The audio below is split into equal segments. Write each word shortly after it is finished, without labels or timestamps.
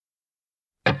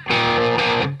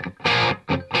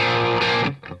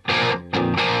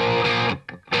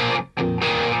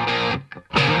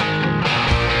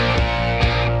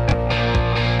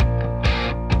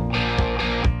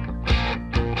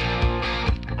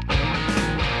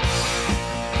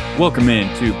Welcome in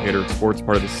to Patriot Sports,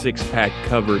 part of the Six Pack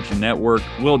Coverage Network.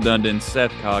 Will Dundon,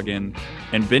 Seth Coggin,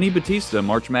 and Benny Batista,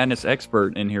 March Madness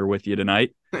expert, in here with you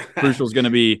tonight. Crucial's going to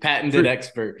be patented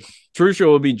expert.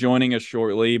 Crucial will be joining us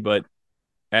shortly, but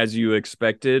as you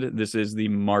expected, this is the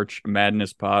March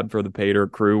Madness pod for the Pater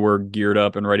crew. We're geared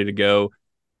up and ready to go.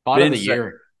 Pod of the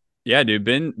year. Yeah, dude.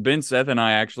 Ben, Seth, and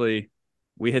I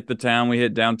we hit the town. We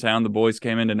hit downtown. The boys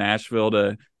came into Nashville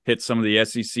to hit some of the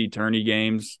SEC tourney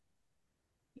games.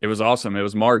 It was awesome. It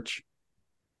was March.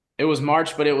 It was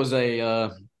March, but it was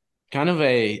a kind of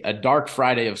a dark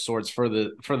Friday of sorts for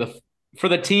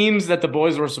the teams that the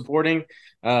boys were supporting.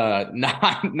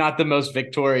 Not the most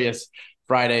victorious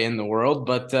Friday in the world,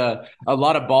 but a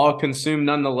lot of ball consumed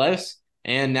nonetheless.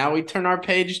 And now we turn our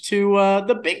page to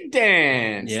the big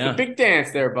dance. Yeah. The big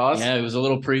dance there, boss. Yeah, it was a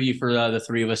little preview for the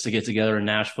three of us to get together in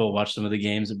Nashville, watch some of the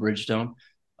games at Bridgestone.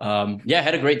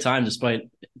 Had a great time despite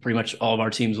pretty much all of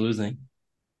our teams losing.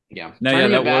 Yeah. No,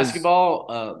 Tournament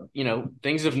basketball,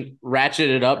 things have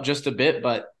ratcheted up just a bit,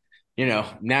 but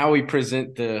now we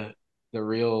present the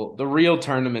real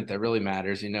tournament that really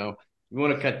matters. We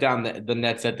want to cut down the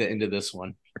nets at the end of this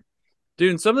one. Dude,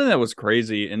 and something that was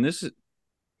crazy, and this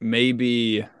may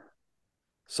be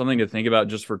something to think about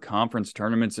just for conference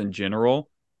tournaments in general,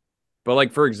 but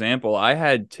like, for example, I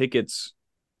had tickets.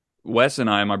 Wes and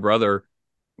I, my brother,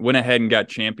 went ahead and got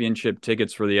championship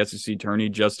tickets for the SEC tourney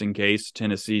just in case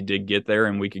Tennessee did get there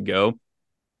and we could go.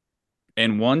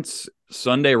 And once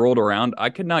Sunday rolled around,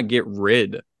 I could not get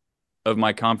rid of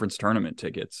my conference tournament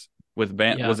tickets with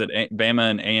was it Bama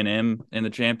and A&M in the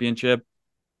championship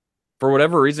for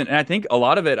whatever reason. And I think a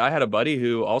lot of it, I had a buddy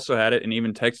who also had it and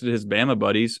even texted his Bama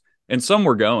buddies, and some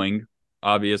were going,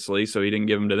 obviously, so he didn't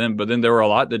give them to them. But then there were a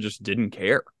lot that just didn't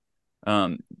care.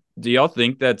 Do y'all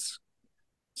think that's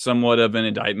somewhat of an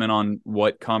indictment on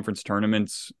what conference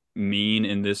tournaments mean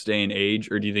in this day and age?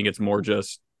 Or do you think it's more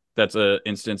just that's an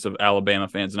instance of Alabama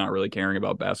fans not really caring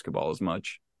about basketball as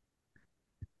much?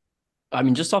 I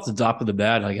mean, just off the top of the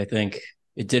bat, I think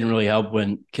it didn't really help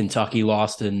when Kentucky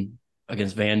lost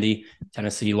against Vandy,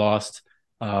 Tennessee lost.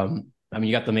 You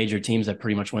got the major teams that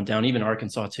pretty much went down, even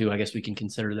Arkansas too. I guess we can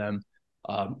consider them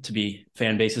to be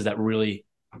fan bases that really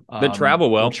that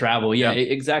travel well. Yeah,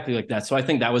 exactly like that. So I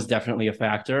think that was definitely a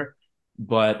factor.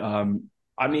 But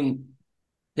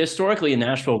historically in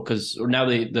Nashville, because now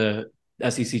the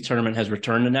SEC tournament has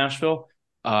returned to Nashville.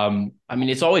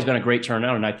 It's always been a great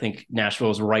turnout, and I think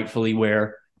Nashville is rightfully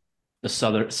where the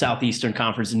Southeastern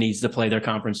Conference needs to play their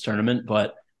conference tournament.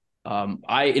 But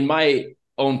in my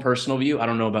own personal view, I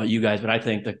don't know about you guys, but I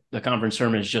think the conference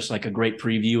tournament is just like a great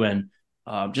preview and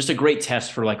just a great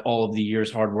test for like all of the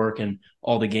years' hard work and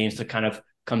all the games to kind of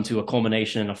come to a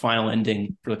culmination and a final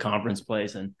ending for the conference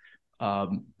plays. And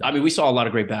we saw a lot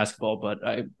of great basketball, but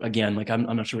I'm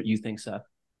not sure what you think, Seth.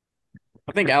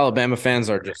 I think Alabama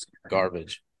fans are just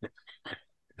garbage.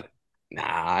 We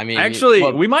might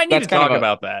need to talk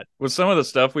about that with some of the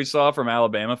stuff we saw from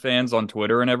Alabama fans on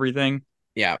Twitter and everything.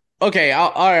 Yeah. Okay.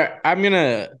 I'm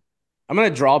gonna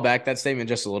draw back that statement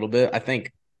just a little bit. I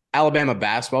think Alabama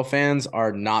basketball fans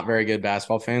are not very good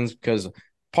basketball fans because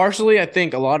partially I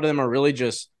think a lot of them are really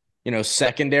just,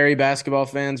 secondary basketball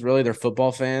fans. Really, they're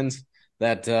football fans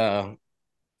that and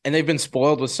they've been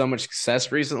spoiled with so much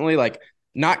success recently. Like,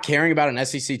 not caring about an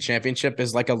SEC championship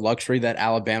is like a luxury that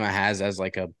Alabama has as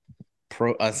like a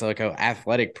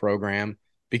athletic program,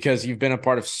 because you've been a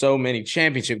part of so many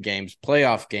championship games,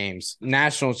 playoff games,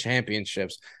 national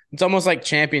championships. It's almost like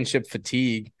championship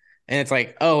fatigue. And it's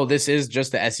like, oh, this is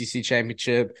just the SEC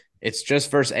championship. It's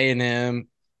just versus A&M.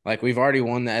 Like, we've already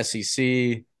won the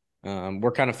SEC.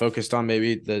 We're kind of focused on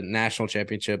maybe the national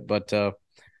championship, but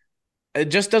it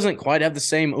just doesn't quite have the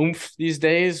same oomph these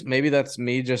days. Maybe that's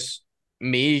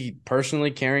me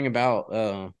personally caring about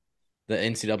the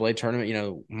NCAA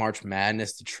tournament, March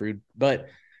Madness, but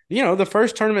the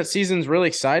first tournament season is really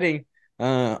exciting.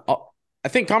 I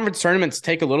think conference tournaments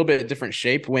take a little bit of different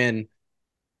shape when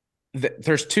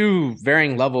there's two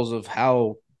varying levels of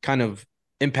how kind of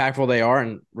impactful they are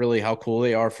and really how cool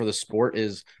they are for the sport.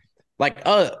 Is like,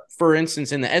 for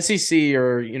instance, in the SEC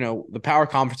or, the power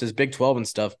conferences, Big 12 and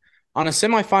stuff, on a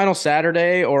semifinal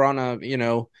Saturday or on a,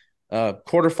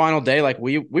 quarterfinal day, like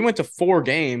we went to 4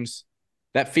 games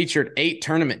that featured 8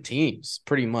 tournament teams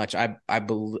pretty much. I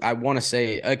want to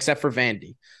say, except for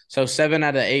Vandy. So 7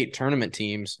 out of 8 tournament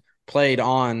teams played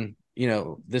on,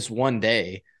 this one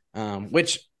day,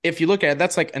 which if you look at it,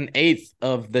 that's like an eighth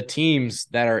of the teams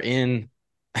that are in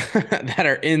that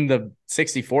are in the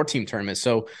 64 team tournament.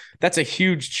 So that's a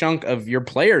huge chunk of your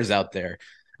players out there.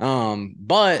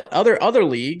 But other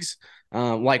leagues,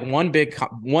 like one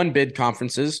bid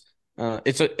conferences,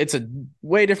 it's a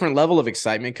way different level of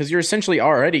excitement because you're essentially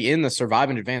already in the Survive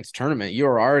and Advance tournament. You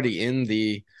are already in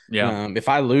the if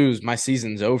I lose, my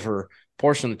season's over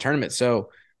portion of the tournament. So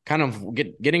kind of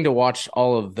getting to watch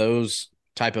all of those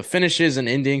type of finishes and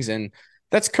endings, and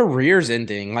that's careers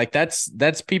ending. Like that's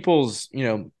people's,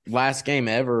 last game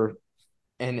ever.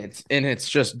 And it's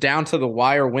just down to the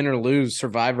wire, win or lose,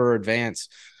 survive or advance.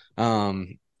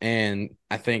 And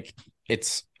I think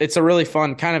it's a really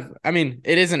fun kind of, I mean,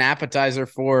 it is an appetizer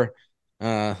for,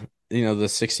 the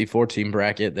 64 team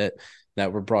bracket that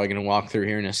we're probably going to walk through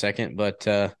here in a second, but,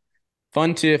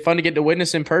 fun to get to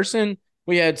witness in person.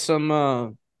 We had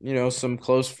some, some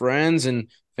close friends and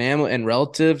family and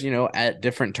relatives, at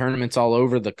different tournaments all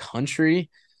over the country.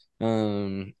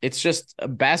 It's just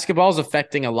basketball is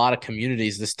affecting a lot of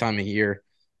communities this time of year.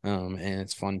 And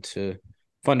it's fun to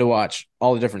watch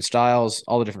all the different styles,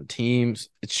 all the different teams.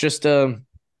 It's just a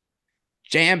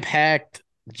jam-packed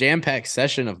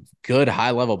session of good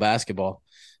high level basketball.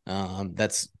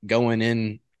 That's going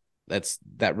in.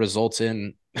 That results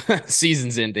in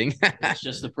seasons ending. It's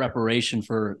just the preparation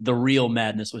for the real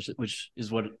madness, which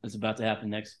is what is about to happen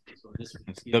next.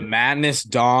 The madness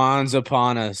dawns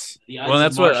upon us. Well,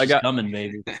 that's what I got coming,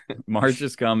 baby. March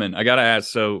is coming. I gotta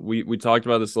ask. So we talked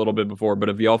about this a little bit before, but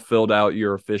have y'all filled out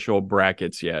your official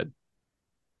brackets yet?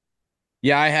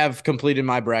 Yeah, I have completed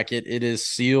my bracket. It is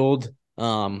sealed.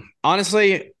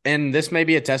 Honestly, and this may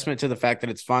be a testament to the fact that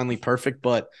it's finally perfect,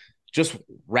 but just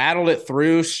rattled it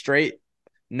through straight.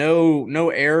 No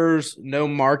errors, no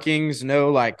markings,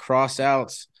 no like cross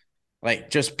outs, like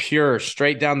just pure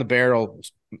straight down the barrel,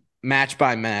 match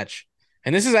by match.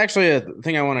 And this is actually a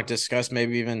thing I want to discuss,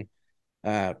 maybe even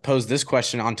pose this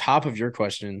question on top of your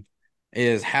question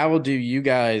is how do you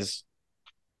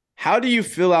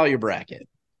fill out your bracket?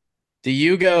 Do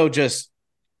you go just,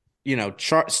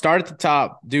 start at the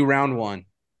top, do round one,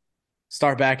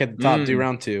 start back at the top, do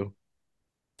round two,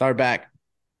 start back?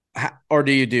 Or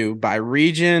do you do by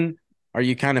region? Are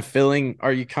you kind of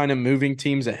moving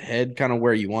teams ahead kind of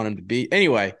where you want them to be?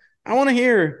 Anyway, I want to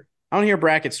hear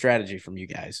bracket strategy from you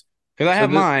guys because I have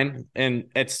mine and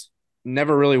it's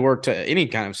never really worked to any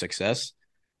kind of success.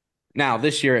 Now,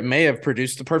 this year it may have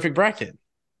produced the perfect bracket.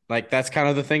 Like that's kind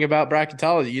of the thing about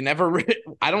bracketology.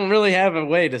 I don't really have a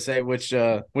way to say which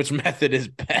method is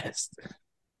best.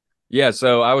 Yeah,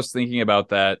 so I was thinking about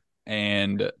that,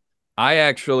 and I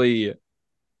actually,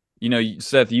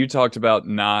 Seth, you talked about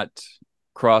not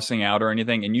crossing out or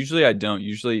anything, and usually I don't.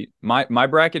 Usually my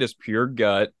bracket is pure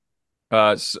gut.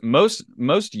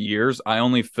 Most years I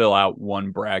only fill out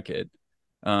one bracket,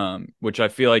 which I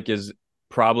feel like is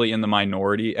probably in the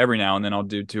minority. Every now and then I'll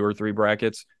do 2 or 3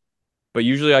 brackets. But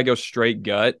usually I go straight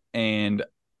gut, and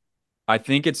I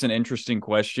think it's an interesting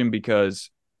question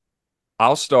because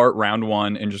I'll start round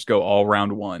one and just go all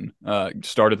round one.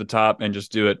 Start at the top and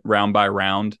just do it round by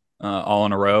round, all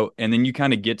in a row. And then you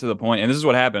kind of get to the point, and this is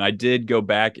what happened. I did go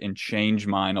back and change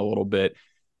mine a little bit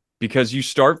because you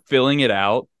start filling it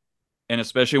out, and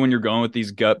especially when you're going with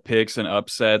these gut picks and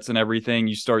upsets and everything,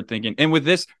 you start thinking, and with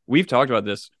this, we've talked about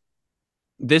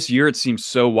this year, it seems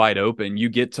so wide open. You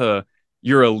get to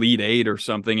your Elite Eight or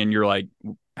something, and you're like,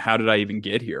 how did I even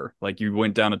get here? Like you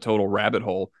went down a total rabbit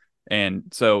hole. And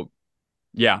so,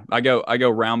 yeah, I go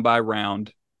round by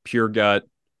round, pure gut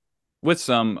with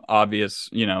some obvious,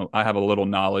 I have a little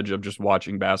knowledge of just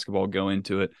watching basketball go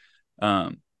into it.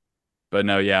 But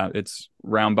no, yeah, it's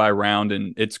round by round,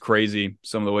 and it's crazy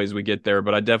some of the ways we get there.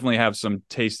 But I definitely have some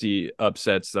tasty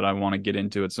upsets that I want to get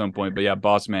into at some point. But yeah,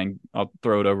 boss man, I'll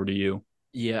throw it over to you.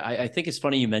 Yeah, I think it's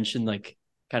funny you mentioned like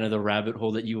kind of the rabbit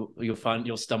hole that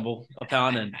you'll stumble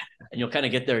upon and you'll kind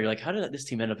of get there. You're like, how did this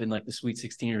team end up in like the Sweet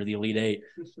 16 or the Elite Eight?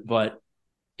 But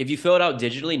if you fill it out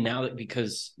digitally now, that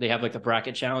because they have like the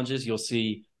bracket challenges, you'll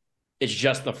see it's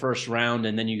just the first round.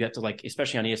 And then you get to like,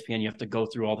 especially on ESPN, you have to go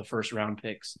through all the first round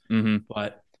picks. Mm-hmm.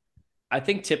 But I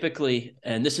think typically,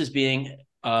 and this is being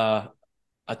a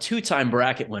 2-time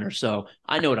bracket winner, so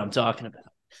I know what I'm talking about.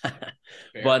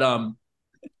 But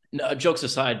no, jokes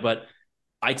aside, but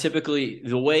I typically,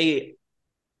 for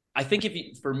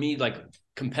me, like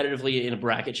competitively in a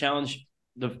bracket challenge,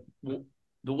 the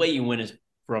way you win is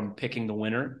from picking the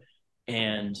winner,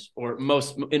 in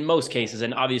most cases,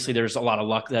 and obviously there's a lot of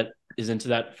luck that is into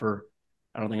that.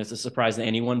 I don't think it's a surprise to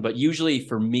anyone, but usually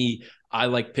for me, I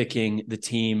like picking the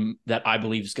team that I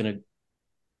believe is going to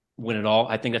win it all.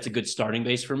 I think that's a good starting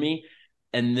base for me.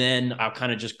 and then I'll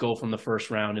kind of just go from the first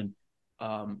round. And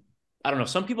I don't know.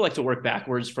 Some people like to work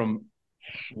backwards from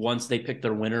once they pick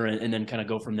their winner and then kind of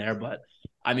go from there. But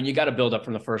I mean, you got to build up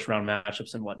from the first round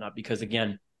matchups and whatnot, because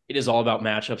again, it is all about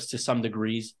matchups to some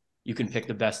degrees. You can pick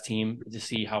the best team to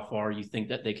see how far you think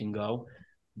that they can go.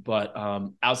 But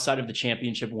outside of the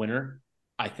championship winner,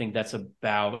 I think that's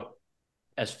about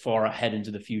as far ahead into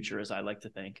the future as I like to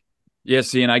think. Yeah,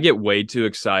 see, and I get way too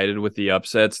excited with the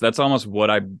upsets. That's almost what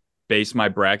I base my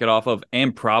bracket off of,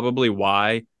 and probably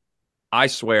why, I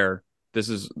swear, this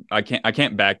is I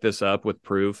can't back this up with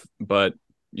proof, but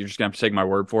you're just gonna have to take my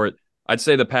word for it. I'd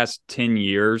say the past 10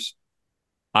 years,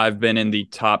 I've been in the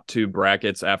top 2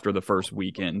 brackets after the first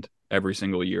weekend every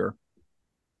single year.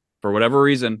 For whatever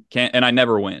reason, and I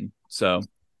never win. So,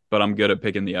 but I'm good at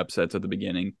picking the upsets at the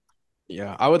beginning.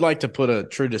 Yeah, I would like to put a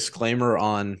true disclaimer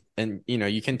on, and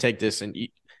you can take this and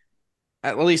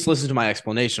at least listen to my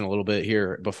explanation a little bit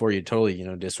here before you totally,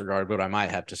 disregard what I might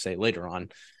have to say later on.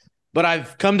 But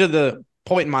I've come to the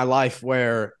point in my life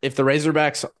where if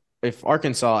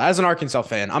Arkansas, as an Arkansas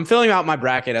fan, I'm filling out my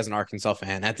bracket as an Arkansas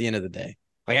fan at the end of the day.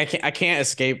 Like I can't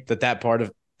escape that part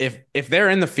of if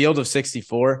they're in the field of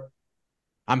 64,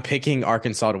 I'm picking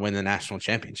Arkansas to win the national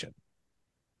championship.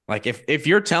 Like if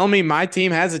you're telling me my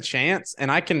team has a chance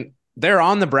and they're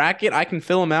on the bracket, I can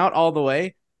fill them out all the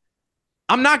way.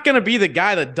 I'm not going to be the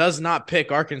guy that does not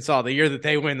pick Arkansas the year that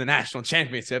they win the national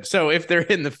championship. So if they're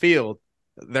in the field,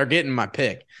 they're getting my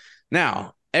pick.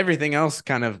 Now, everything else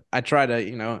I try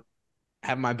to,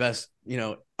 have my best,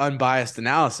 unbiased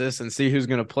analysis and see who's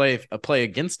going to play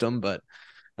against them. But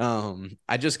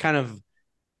I just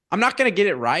I'm not going to get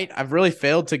it right. I've really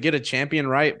failed to get a champion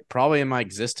right probably in my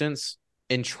existence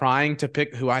in trying to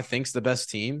pick who I think's the best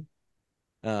team.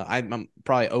 I'm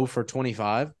probably 0 for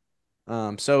 25.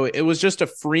 So it was just a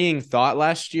freeing thought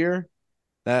last year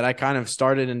that I kind of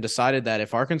started and decided that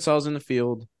if Arkansas is in the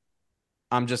field,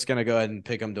 I'm just going to go ahead and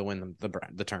pick them to win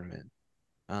the tournament.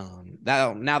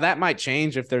 Now that might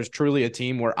change if there's truly a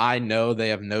team where I know they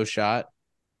have no shot,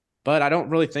 but I don't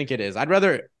really think it is.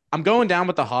 I'm going down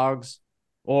with the Hogs,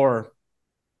 or,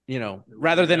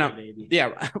 rather than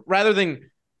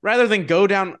go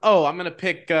down. Oh, I'm going to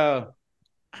pick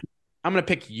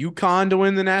UConn to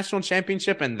win the national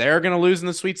championship and they're going to lose in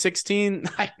the Sweet 16.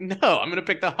 No, I'm going to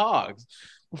pick the Hogs.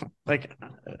 At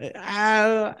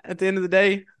the end of the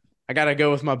day, I got to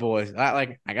go with my boys.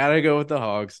 I got to go with the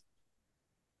Hogs.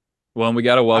 Well, and we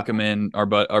got to welcome in our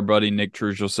buddy Nick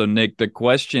Truschel. So, Nick, the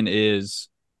question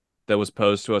that was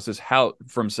posed to us is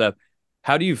from Seth,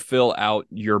 how do you fill out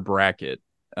your bracket?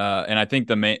 And I think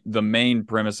the main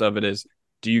premise of it is,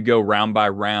 do you go round by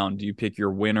round? Do you pick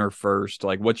your winner first?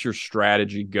 Like, what's your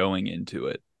strategy going into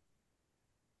it?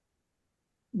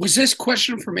 Was this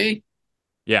question for me?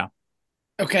 Yeah.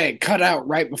 Okay, cut out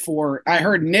right before. I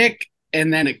heard Nick,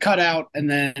 and then it cut out, and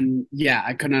then,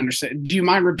 I couldn't understand. Do you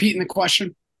mind repeating the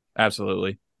question?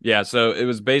 Absolutely. Yeah, so it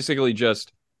was basically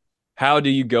just, how do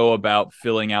you go about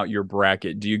filling out your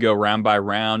bracket? Do you go round by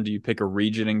round? Do you pick a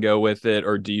region and go with it?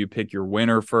 Or do you pick your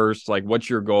winner first? Like, what's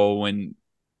your goal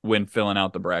when filling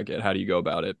out the bracket? How do you go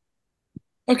about it?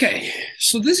 Okay,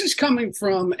 so this is coming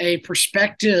from a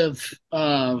perspective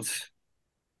of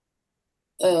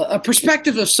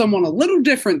someone a little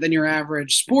different than your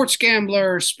average sports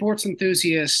gambler, sports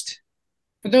enthusiast.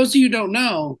 For those of you who don't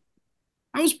know,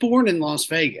 I was born in Las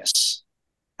Vegas.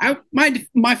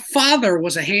 My father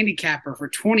was a handicapper for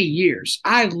 20 years.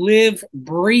 I live,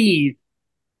 breathe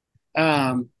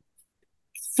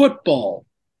football,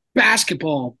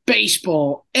 basketball,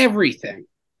 baseball, everything.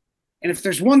 And if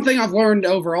there's one thing I've learned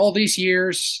over all these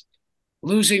years,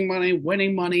 losing money,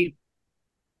 winning money,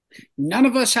 none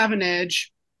of us have an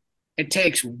edge. It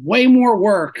takes way more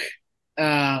work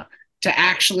to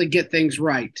actually get things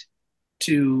right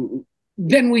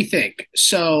than we think.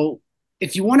 So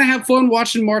if you want to have fun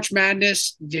watching March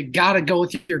Madness, you got to go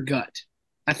with your gut.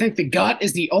 I think the gut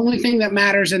is the only thing that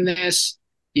matters in this.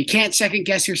 You can't second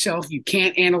guess yourself. You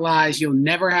can't analyze. You'll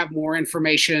never have more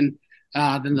information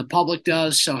than the public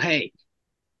does. So, hey,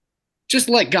 just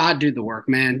let God do the work,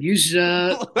 man.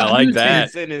 I like that.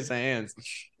 It's in his hands.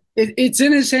 It's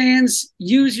in his hands.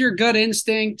 Use your gut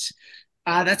instinct.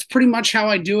 That's pretty much how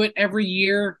I do it every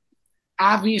year.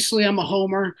 Obviously, I'm a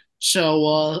homer.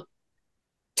 So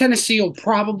Tennessee will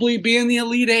probably be in the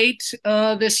Elite Eight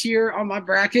this year on my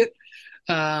bracket.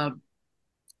 But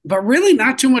really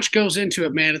not too much goes into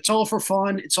it, man. It's all for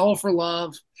fun. It's all for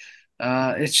love.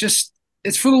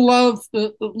 It's for the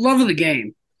love of the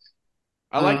game.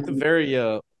 I like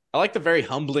the very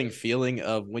humbling feeling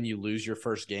of when you lose your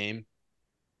first game.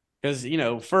 Because,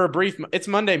 for it's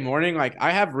Monday morning. Like, I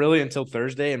have really until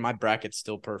Thursday and my bracket's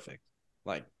still perfect.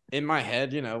 Like in my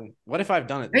head, what if I've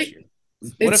done it this Hey, year?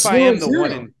 What it's if I am the 0-0.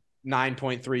 one in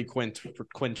 9.3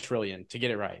 quintillion to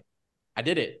get it right? I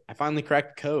did it. I finally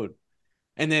cracked the code.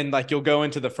 And then like you'll go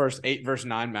into the first 8 versus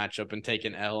 9 matchup and take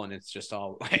an L, and it's just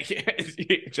all like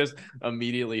just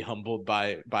immediately humbled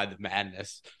by the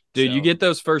madness. Dude, you get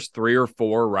those first 3 or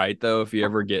 4 right though. If you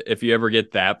ever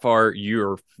get that far,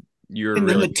 you're And then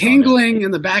really the tingling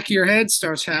in the back of your head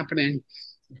starts happening.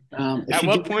 At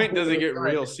what point does it get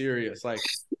real serious? Like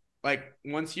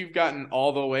once you've gotten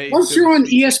all the way. Once you're on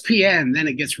ESPN, then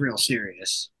it gets real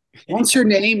serious. Once your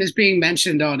name is being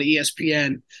mentioned on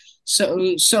ESPN, so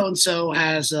and so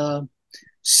has a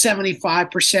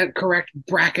 75% correct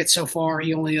bracket so far.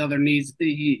 He needs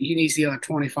the other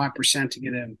 25% to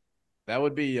get in. That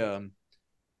would be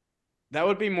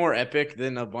more epic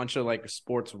than a bunch of like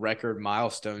sports record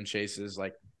milestone chases.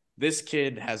 Like this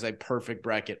kid has a perfect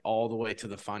bracket all the way to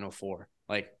the Final Four.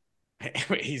 Like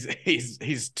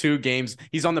he's 2 games.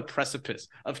 He's on the precipice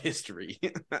of history.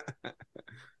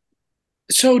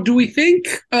 So do we think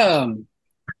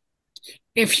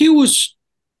if he was,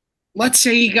 let's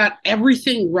say he got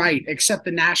everything right except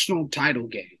the national title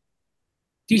game,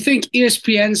 do you think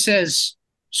ESPN says,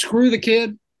 screw the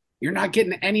kid, you're not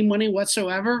getting any money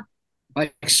whatsoever?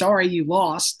 Like, sorry, you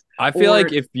lost. I feel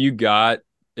like if you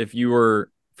were,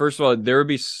 first of all, there would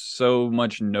be so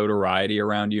much notoriety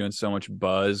around you and so much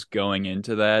buzz going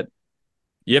into that.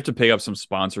 You have to pick up some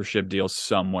sponsorship deals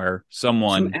somewhere.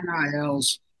 Someone. Some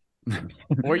NILs.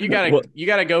 Or you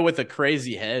gotta go with a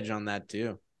crazy hedge on that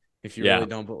too. If you really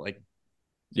don't, but like,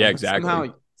 yeah,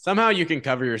 exactly. Somehow you can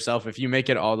cover yourself if you make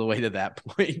it all the way to that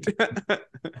point.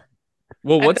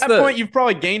 Well, at that point, you've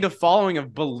probably gained a following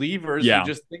of believers who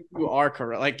just think you are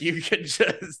correct. Like you could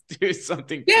just do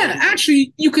something. Yeah, crazy.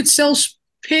 Actually, you could sell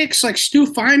picks like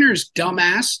Stu Feiner's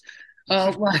dumbass,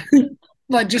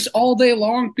 like just all day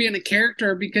long being a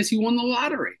character because he won the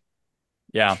lottery.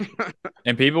 Yeah,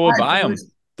 and people would buy him.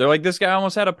 They're like, this guy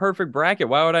almost had a perfect bracket.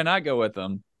 Why would I not go with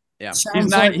him? Yeah,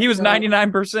 he was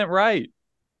 99% right.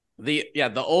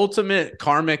 The ultimate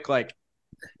karmic, like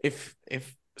if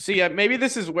maybe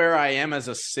this is where I am as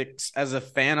a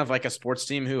fan of like a sports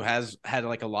team who has had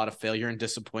like a lot of failure and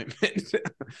disappointment.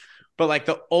 But like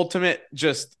the ultimate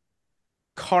just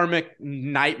karmic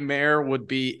nightmare would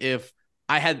be if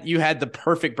you had the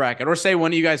perfect bracket, or say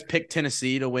one of you guys picked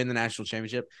Tennessee to win the national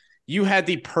championship. You had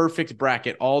the perfect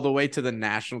bracket all the way to the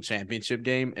national championship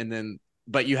game,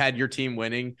 but you had your team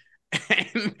winning,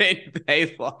 and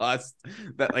they lost.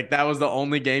 That was the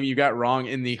only game you got wrong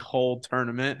in the whole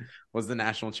tournament, was the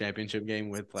national championship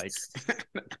game with like.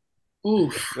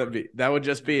 Oof. That would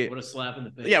just be what a slap in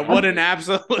the face. Yeah, what an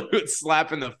absolute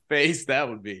slap in the face that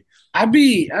would be. I'd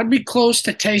be close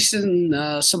to tasting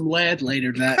some lead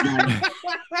later that night.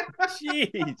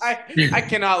 Jeez. I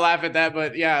cannot laugh at that,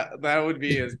 but yeah, that would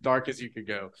be as dark as you could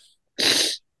go.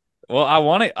 Well, I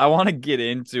want to get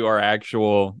into our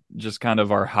actual, just kind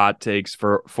of our hot takes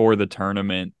for the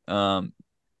tournament. And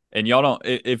y'all don't,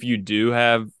 if you do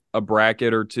have a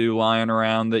bracket or two lying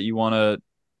around that you want to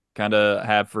kind of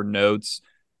have for notes,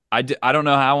 I don't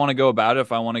know how I want to go about it.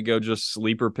 If I want to go just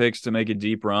sleeper picks to make a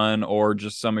deep run, or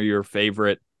just some of your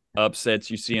favorite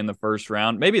upsets you see in the first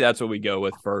round. Maybe that's what we go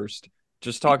with first.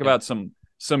 Just talk about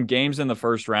some games in the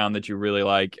first round that you really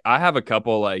like. I have a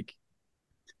couple like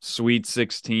Sweet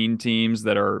 16 teams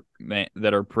that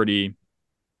are pretty.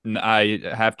 I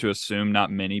have to assume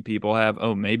not many people have.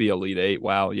 Oh, maybe Elite 8.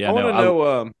 Wow, yeah. I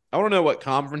want to know what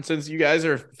conferences you guys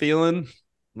are feeling.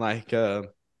 Like, I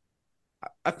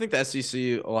think the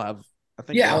SEC will have. I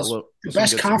think the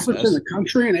best conference in the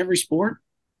country in every sport.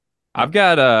 I've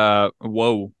got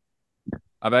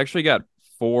I've actually got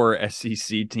 4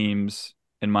 SEC teams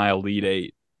in my Elite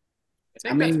 8. I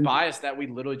think that's biased that we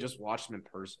literally just watched them in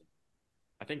person.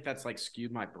 I think that's like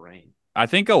skewed my brain. I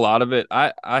think a lot of it.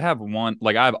 I have one,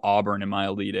 like I have Auburn in my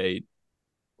Elite 8.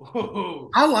 Whoa.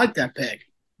 I like that pick.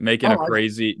 Making a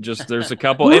crazy. Just there's a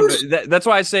couple. That's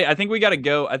why I say I think we got to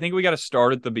go. I think we got to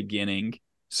start at the beginning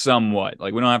somewhat.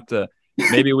 Like we don't have to.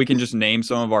 Maybe we can just name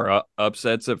some of our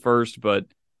upsets at first, but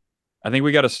I think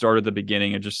we got to start at the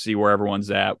beginning and just see where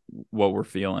everyone's at, what we're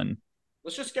feeling.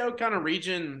 Let's just go kind of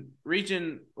region.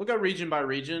 We'll go region by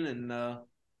region and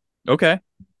okay.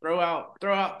 Throw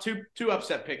out two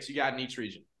upset picks you got in each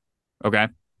region. Okay.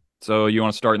 So you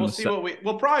want to start? We'll see what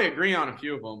we'll probably agree on a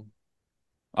few of them.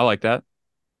 I like that.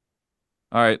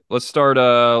 All right, let's start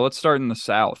in the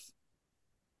South.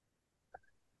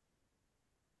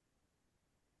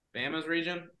 Bama's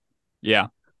region? Yeah.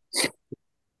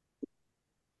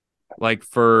 Like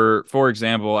for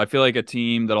example, I feel like a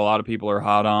team that a lot of people are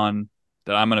hot on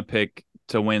that I'm going to pick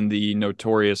to win the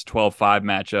notorious 12-5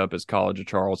 matchup as College of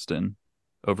Charleston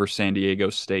over San Diego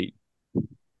State.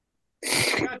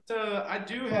 I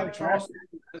do have Charleston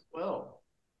as well.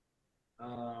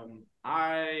 I'm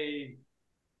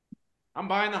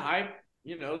buying the hype.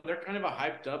 You know, they're kind of a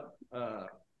hyped up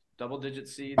double-digit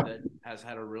seed that has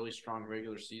had a really strong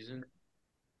regular season.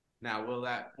 Now, will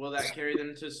that carry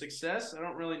them to success? I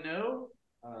don't really know.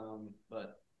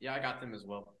 But yeah, I got them as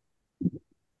well.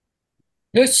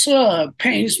 This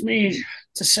pains me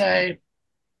to say,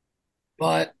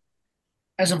 but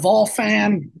as a Vol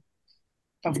fan,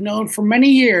 I've known for many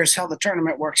years how the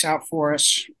tournament works out for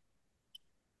us.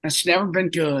 It's never been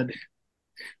good.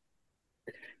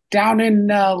 Down in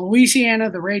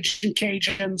Louisiana, the Raging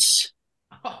Cajuns,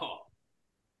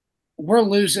 we're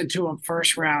losing to them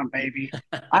first round, baby.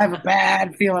 I have a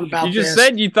bad feeling about this. You just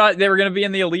said you thought they were going to be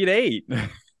in the Elite Eight.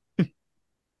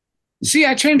 See,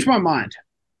 I changed my mind.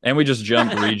 And we just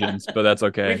jumped regions, but that's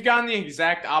okay. We've gone the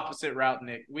exact opposite route,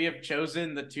 Nick. We have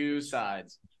chosen the two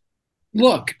sides.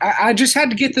 Look, I just had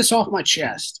to get this off my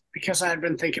chest because I had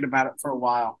been thinking about it for a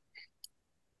while.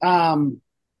 I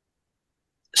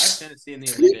have Tennessee in the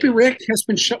Sleepy Rick has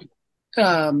been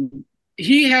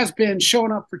he has been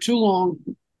showing up for too long.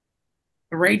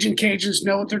 The Raging Cajuns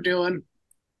know what they're doing.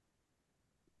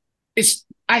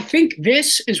 I think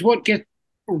this is what gets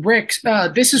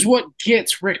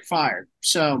Rick fired.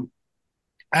 So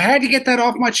I had to get that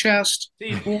off my chest.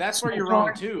 See, that's where you're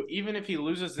wrong too. Even if he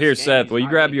loses this Here, game, Seth, will you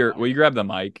grab the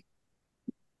mic?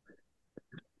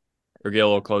 Or get a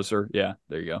little closer? Yeah,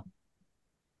 there you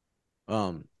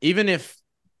go. Even if,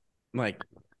 I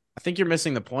think you're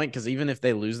missing the point because even if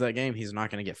they lose that game, he's not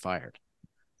going to get fired.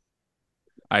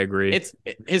 I agree.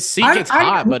 His seat gets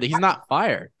hot, but he's not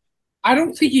fired. I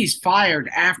don't think he's fired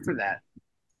after that.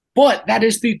 But that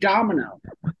is the domino.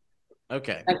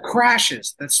 Okay. That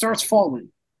crashes, that starts falling.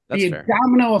 That's the fair.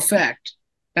 Domino effect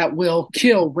that will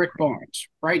kill Rick Barnes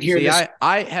right here. See,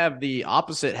 I have the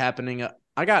opposite happening.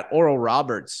 I got Oral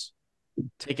Roberts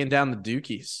taking down the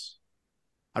Dukies.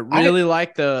 I really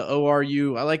like the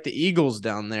ORU. I like the Eagles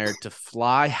down there to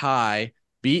fly high,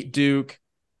 beat Duke,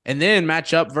 and then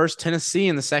match up versus Tennessee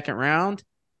in the second round.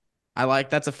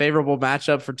 That's a favorable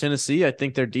matchup for Tennessee. I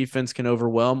think their defense can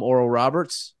overwhelm Oral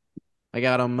Roberts. I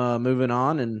got them moving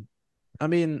on, and I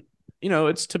mean,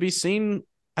 it's to be seen.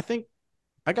 I think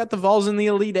I got the Vols in the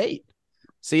Elite Eight.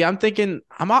 See, I'm thinking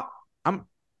I'm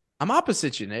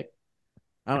opposite you, Nick.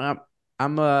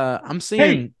 I'm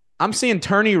seeing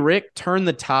Turney Rick turn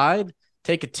the tide,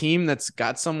 take a team that's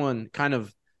got someone kind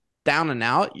of down and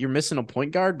out. You're missing a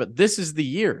point guard, but this is the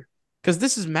year because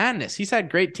this is madness. He's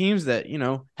had great teams that,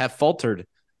 have faltered,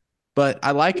 but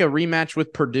I like a rematch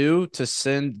with Purdue to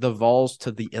send the Vols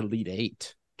to the Elite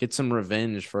Eight, get some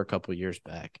revenge for a couple years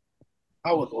back.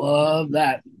 I would love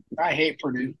that. I hate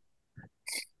Purdue.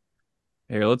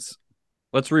 Here, let's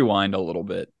rewind a little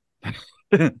bit.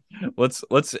 let's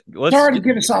sorry to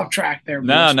get us off track there.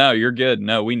 No, you're good.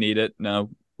 No, we need it. No,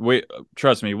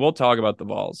 trust me, we'll talk about the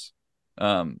Vols.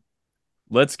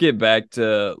 Let's get back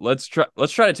to let's try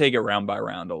to take it round by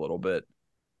round a little bit.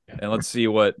 And let's see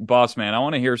what Boss Man, I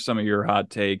want to hear some of your hot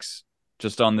takes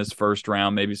just on this first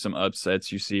round, maybe some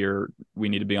upsets you see or we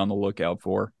need to be on the lookout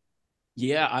for.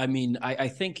 Yeah, I mean, I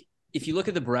think if you look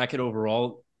at the bracket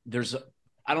overall,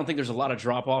 I don't think there's a lot of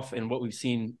drop off in what we've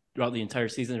seen throughout the entire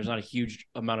season. There's not a huge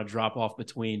amount of drop off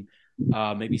between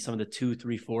maybe some of the 2,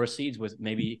 3, 4 seeds with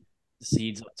maybe the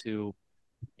seeds up to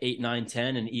 8, 9,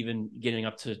 10, and even getting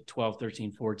up to 12,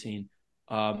 13, 14.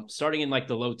 Starting in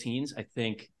the low teens, I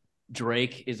think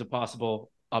Drake is a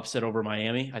possible upset over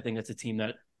Miami. I think that's a team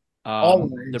that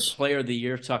their player of the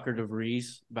year, Tucker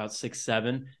DeVries, about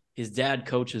 6'7". His dad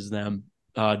coaches them,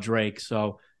 Drake.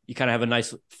 So you kind of have a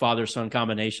nice father-son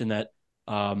combination that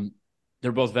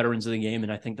they're both veterans of the game,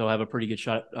 and I think they'll have a pretty good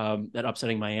shot at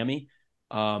upsetting Miami.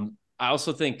 I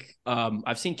also think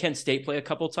I've seen Kent State play a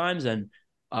couple times, and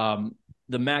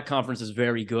the MAC conference is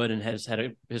very good and has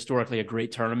had historically a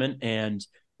great tournament. And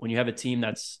when you have a team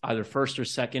that's either first or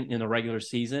second in the regular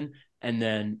season and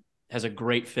then has a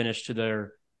great finish to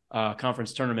their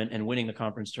conference tournament and winning the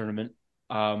conference tournament,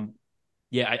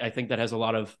 I think that has a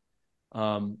lot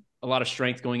of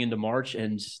strength going into March,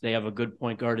 and they have a good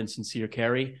point guard in Sincere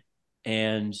Carey.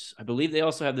 And I believe they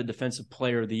also have the defensive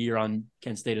player of the year on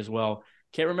Kent State as well.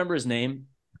 Can't remember his name,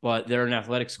 but they're an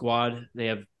athletic squad. They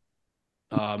have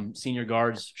senior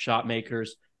guards, shot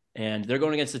makers, and they're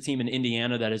going against a team in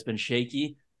Indiana that has been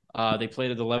shaky. They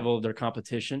played at the level of their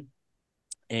competition.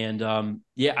 And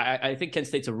I think Kent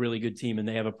State's a really good team, and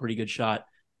they have a pretty good shot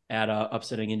at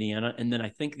upsetting Indiana. And then I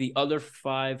think the other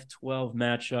 5-12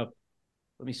 matchup,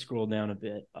 let me scroll down a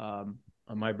bit on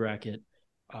my bracket.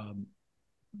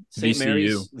 St. VCU.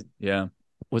 Mary's. Yeah.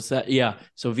 What's that? Yeah.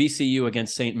 So VCU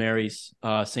against St. Mary's.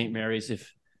 St. Mary's,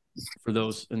 if for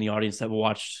those in the audience that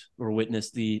watched or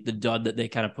witnessed the dud that they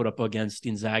kind of put up against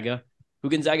Gonzaga, who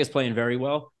Gonzaga is playing very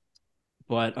well.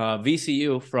 But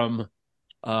VCU from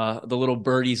the little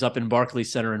birdies up in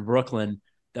Barclays Center in Brooklyn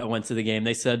that went to the game,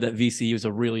 they said that VCU is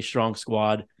a really strong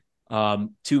squad.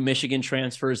 2 Michigan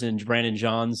transfers in Brandon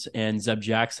Johns and Zeb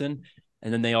Jackson.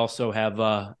 And then they also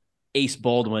have Ace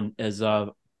Baldwin as an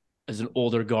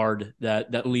older guard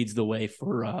that leads the way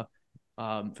for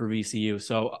VCU.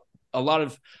 So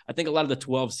I think a lot of the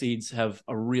 12 seeds have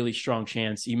a really strong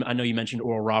chance. I know you mentioned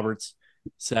Oral Roberts,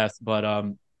 Seth, but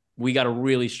we got a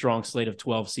really strong slate of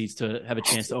 12 seeds to have a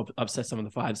chance to upset some of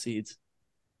the 5 seeds.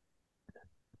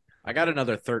 I got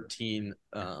another 13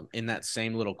 in that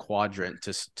same little quadrant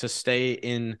to stay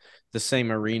in the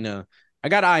same arena. I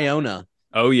got Iona.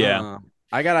 Oh, yeah.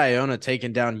 I got Iona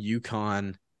taking down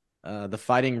UConn. The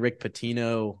Fighting Rick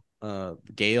Pitino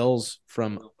Gales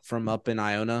from up in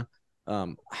Iona.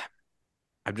 I'm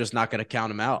just not going to count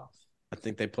them out. I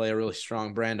think they play a really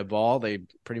strong brand of ball. They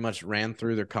pretty much ran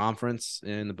through their conference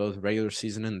in both regular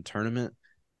season and the tournament.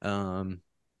 I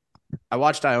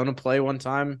watched Iona play one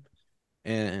time,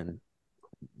 and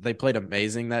they played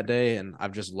amazing that day, and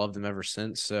I've just loved them ever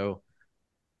since. So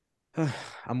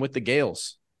I'm with the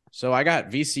Gales. So I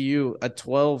got VCU a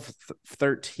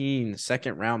 12-13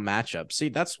 second-round matchup. See,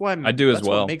 that's why I do as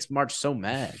well. What makes March so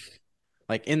mad.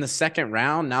 Like, in the second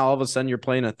round, now all of a sudden you're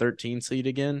playing a 13 seed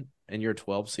again, and you're a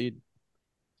 12 seed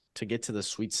to get to the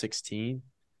Sweet 16.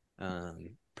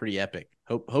 Pretty epic.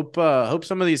 Hope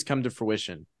some of these come to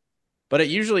fruition. But it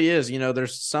usually is.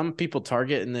 There's some people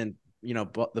target, and then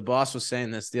the boss was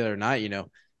saying this the other night.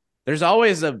 There's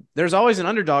always an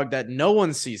underdog that no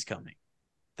one sees coming.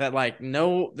 That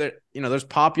there's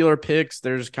popular picks,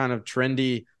 there's kind of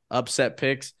trendy upset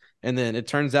picks, and then it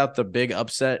turns out the big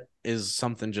upset is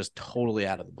something just totally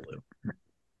out of the blue.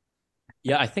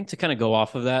 Yeah, I think to kind of go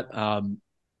off of that,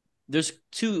 there's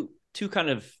two kind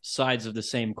of sides of the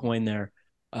same coin there.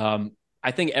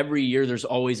 I think every year there's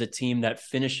always a team that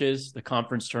finishes the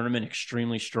conference tournament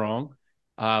extremely strong.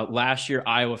 Last year,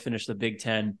 Iowa finished the Big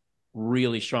Ten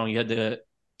really strong. You had the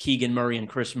Keegan Murray and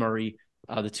Chris Murray,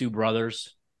 the 2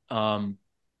 brothers. And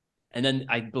then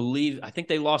I think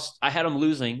they lost. I had them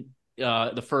losing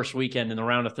the first weekend in the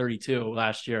round of 32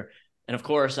 last year. And of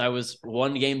course, I was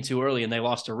 1 game too early and they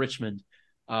lost to Richmond.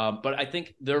 But I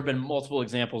think there have been multiple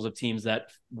examples of teams that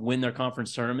win their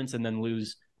conference tournaments and then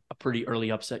lose a pretty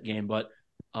early upset game. But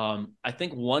I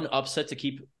think one upset to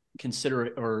keep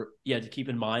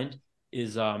in mind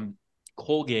is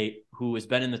Colgate, who has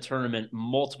been in the tournament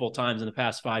multiple times in the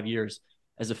past 5 years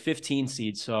as a 15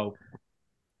 seed. So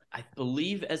I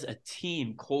believe as a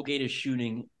team, Colgate is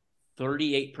shooting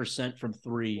 38% from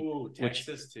 3. Ooh,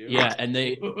 Texas too. Yeah, and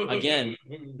they, again,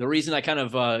 the reason I kind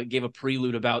of gave a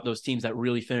prelude about those teams that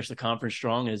really finished the conference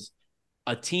strong is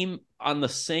a team on the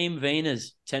same vein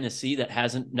as Tennessee that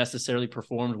hasn't necessarily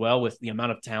performed well with the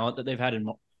amount of talent that they've had in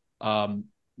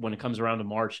when it comes around to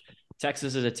March.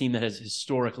 Texas is a team that has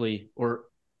historically or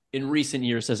in recent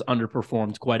years has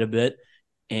underperformed quite a bit,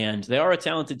 and they are a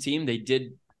talented team. They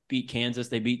did beat Kansas.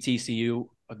 They beat TCU,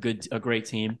 a great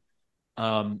team.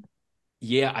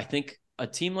 I think a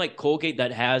team like Colgate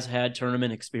that has had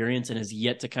tournament experience and has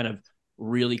yet to kind of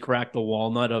really crack the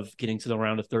walnut of getting to the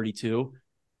round of 32.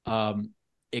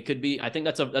 It could be, I think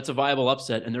that's a viable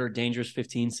upset, and they're a dangerous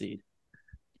 15 seed.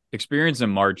 Experience in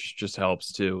March just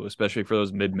helps too, especially for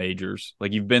those mid-majors.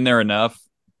 Like, you've been there enough,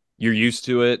 you're used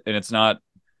to it, and it's not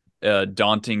a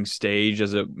daunting stage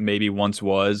as it maybe once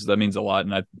was. That means a lot.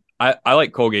 And I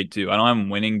like Colgate too. I don't have them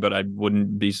winning, but I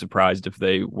wouldn't be surprised if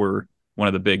they were one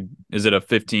of the big. Is it a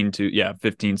 15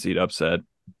 seed upset?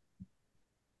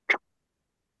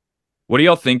 What do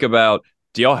y'all think about?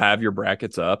 Do y'all have your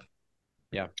brackets up?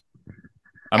 Yeah,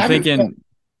 I'm thinking.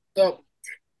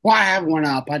 I have one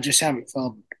up. I just haven't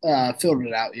filled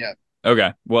it out yet.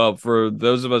 Okay. Well, for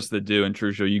those of us that do, and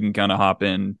True Show, you can kind of hop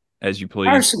in as you please.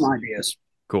 I have some ideas.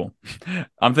 Cool.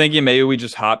 I'm thinking maybe we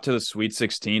just hop to the Sweet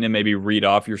 16 and maybe read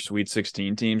off your Sweet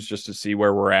 16 teams just to see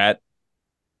where we're at.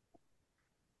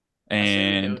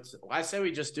 And I say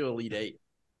we just do Elite 8.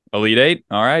 Elite 8?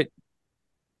 All right.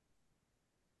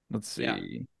 Let's see. Yeah.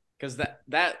 Because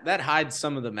that hides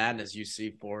some of the madness you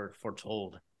see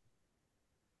foretold.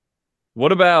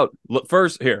 What about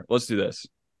first here? Let's do this.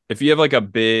 If you have like a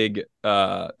big,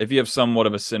 if you have somewhat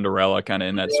of a Cinderella kind of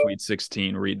in that Sweet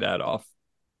 16, read that off.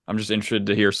 I'm just interested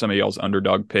to hear some of y'all's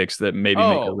underdog picks that maybe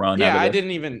make a run. Yeah, I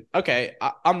didn't even. Okay,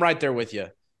 I'm right there with you.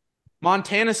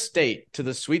 Montana State to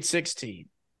the Sweet 16.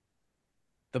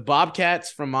 The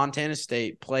Bobcats from Montana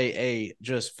State play a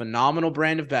just phenomenal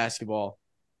brand of basketball.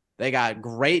 They got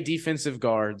great defensive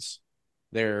guards.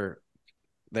 They're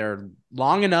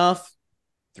long enough.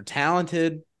 They're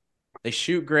talented. They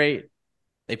shoot great.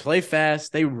 They play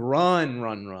fast. They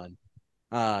run.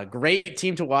 Great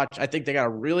team to watch. I think they got a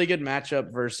really good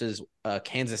matchup versus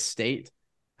Kansas State.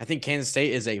 I think Kansas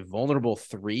State is a vulnerable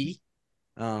 3.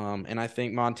 And I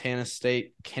think Montana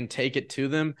State can take it to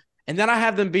them. And then I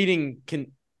have them beating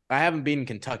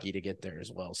Kentucky to get there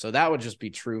as well. So that would just be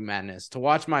true madness. To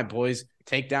watch my boys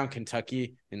take down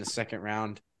Kentucky in the second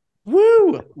round.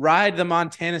 Woo! Ride the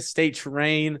Montana State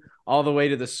train all the way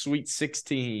to the Sweet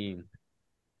 16.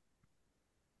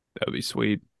 That would be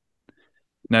sweet.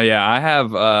 No, yeah, I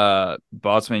have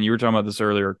Bossman, you were talking about this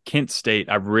earlier. Kent State,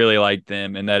 I really like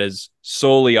them, and that is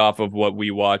solely off of what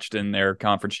we watched in their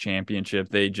conference championship.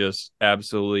 They just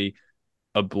absolutely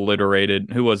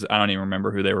obliterated. I don't even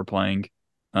remember who they were playing.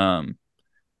 But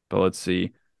let's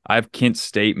see. I have Kent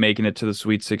State making it to the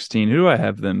Sweet 16. Who do I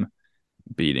have them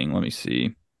beating? Let me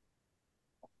see.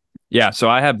 Yeah, so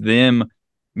I have them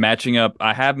matching up.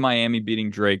 I have Miami beating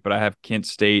Drake, but I have Kent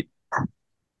State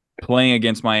playing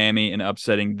against Miami and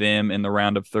upsetting them in the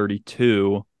round of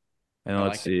 32. And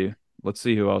let's see. Let's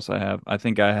see who else I have. I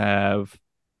think I have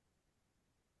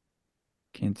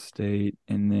Kent State,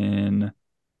 and then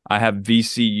I have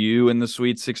VCU in the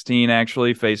Sweet 16,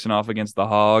 actually, facing off against the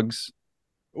Hogs.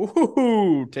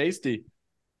 Ooh, tasty.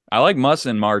 I like Muss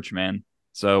in March, man.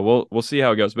 So we'll see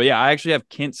how it goes. But yeah, I actually have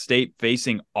Kent State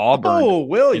facing Auburn. Oh,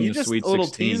 Will, you just Sweet a little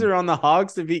 16. teaser on the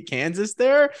Hogs to beat Kansas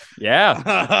there? Yeah.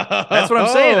 That's what I'm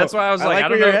saying. That's why I was like, I like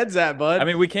don't where know. your head's at, bud. I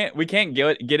mean, we can't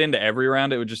get into every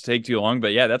round. It would just take too long.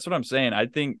 But yeah, that's what I'm saying. I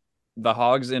think the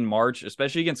Hogs in March,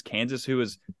 especially against Kansas, who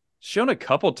has shown a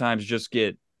couple times just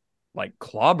get like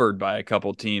clobbered by a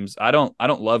couple teams. I don't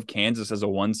love Kansas as a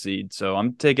 1 seed. So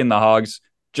I'm taking the Hogs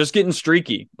just getting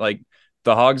streaky. Like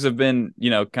the Hogs have been,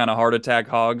 kind of heart attack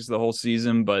Hogs the whole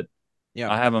season, but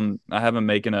yeah, I have them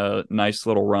making a nice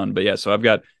little run. But yeah, so I've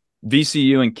got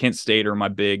VCU and Kent State are my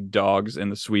big dogs in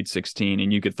the Sweet 16,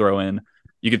 and you could throw in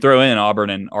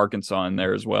Auburn and Arkansas in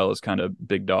there as well as kind of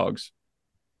big dogs.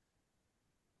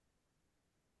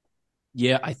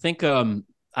 Yeah, I think I don't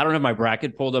have my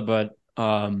bracket pulled up, but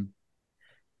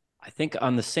I think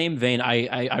on the same vein,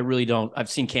 I really don't. I've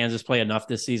seen Kansas play enough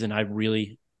this season. I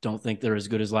really don't think they're as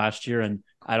good as last year, and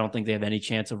I don't think they have any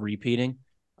chance of repeating.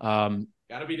 Got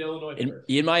to beat Illinois first.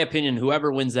 In my opinion,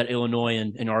 whoever wins that Illinois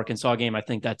and Arkansas game, I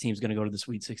think that team's going to go to the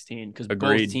Sweet 16 because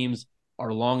both teams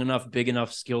are long enough, big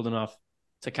enough, skilled enough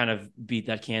to kind of beat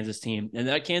that Kansas team. And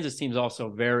that Kansas team's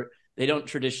also they don't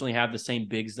traditionally have the same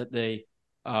bigs that they've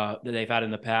had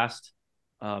in the past.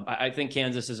 I think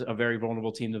Kansas is a very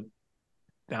vulnerable team to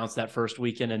bounce that first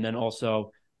weekend. And then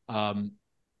also,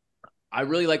 I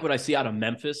really like what I see out of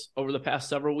Memphis over the past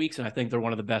several weeks. And I think they're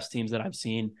one of the best teams that I've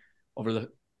seen over the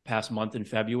past month in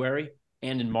February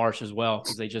and in March as well,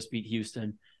 because they just beat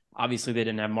Houston. Obviously, they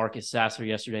didn't have Marcus Sasser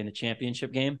yesterday in the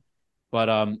championship game.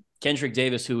 But Kendrick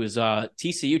Davis, who is a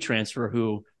TCU transfer,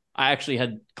 who I actually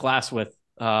had class with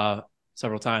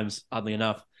several times, oddly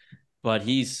enough. But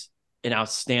he's an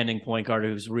outstanding point guard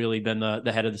who's really been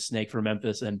the head of the snake for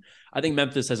Memphis. And I think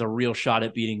Memphis has a real shot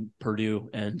at beating Purdue.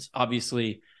 And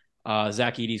obviously,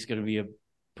 Zach Edey's going to be a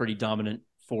pretty dominant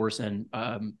force and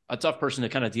a tough person to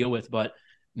kind of deal with. But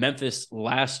Memphis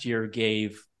last year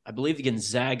gave, I believe, the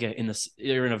Gonzaga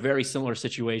they're in a very similar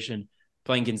situation,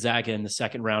 playing Gonzaga in the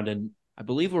second round. And I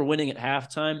believe we're winning at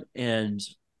halftime and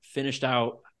finished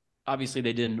out. Obviously,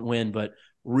 they didn't win, but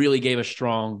really gave a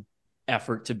strong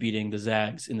effort to beating the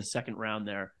Zags in the second round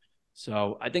there.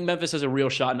 So I think Memphis has a real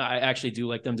shot, and I actually do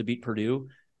like them to beat Purdue.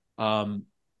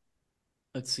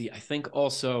 Let's see. I think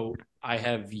also I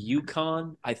have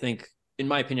UConn. In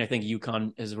my opinion, I think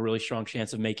UConn has a really strong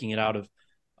chance of making it out of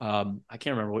I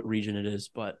can't remember what region it is,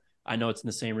 but I know it's in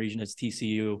the same region as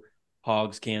TCU,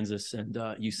 Hogs, Kansas, and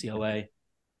UCLA.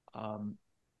 I don't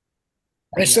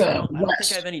think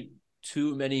I have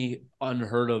too many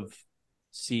unheard of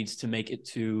seeds to make it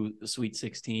to the Sweet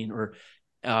 16 or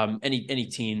any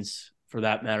teams for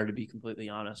that matter, to be completely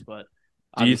honest. But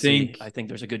do you think? I think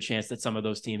there's a good chance that some of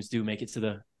those teams do make it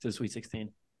to the Sweet 16.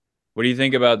 What do you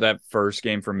think about that first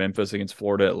game for Memphis against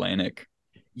Florida Atlantic?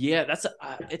 Yeah,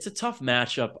 it's a tough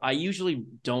matchup. I usually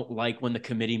don't like when the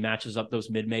committee matches up those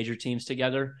mid-major teams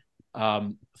together.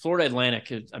 Florida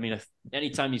Atlantic, I mean,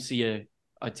 anytime you see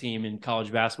a team in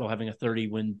college basketball having a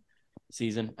 30-win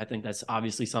season, I think that's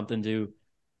obviously something to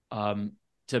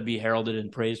be heralded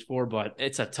and praised for. But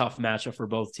it's a tough matchup for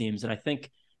both teams, and I think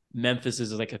Memphis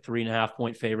is like a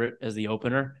 3.5-point favorite as the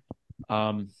opener.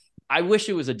 I wish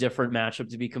it was a different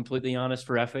matchup, to be completely honest,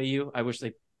 for FAU. I wish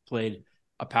they played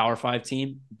a Power 5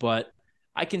 team, but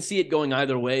I can see it going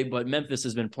either way. But Memphis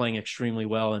has been playing extremely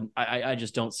well, and I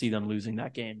just don't see them losing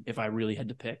that game if I really had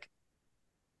to pick.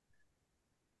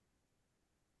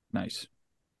 Nice.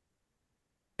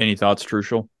 Any thoughts,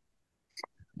 Trushel?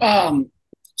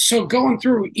 So going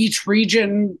through each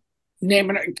region,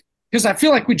 naming it, because I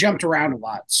feel like we jumped around a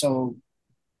lot. So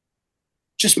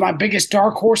just my biggest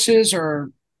dark horses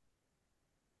are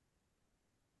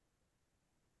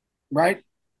right.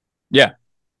 Yeah.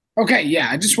 Okay. Yeah.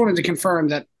 I just wanted to confirm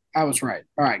that I was right.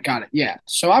 All right. Got it. Yeah.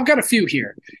 So I've got a few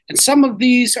here, and some of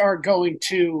these are going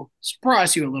to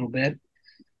surprise you a little bit.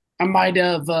 I might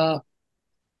have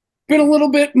been a little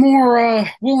bit more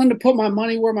willing to put my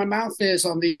money where my mouth is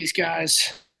on these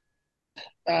guys.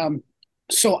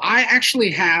 So I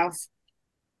actually have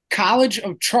College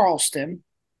of Charleston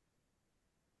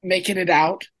making it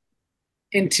out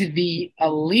into the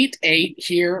Elite Eight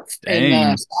here in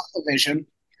the South Division.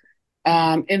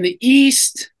 In the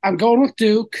East, I'm going with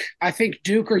Duke. I think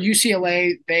Duke or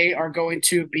UCLA, they are going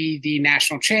to be the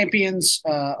national champions,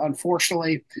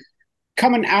 unfortunately.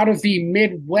 Coming out of the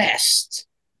Midwest,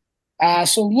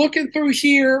 so looking through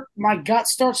here, my gut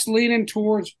starts leaning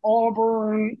towards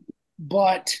Auburn.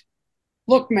 But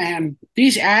look, man,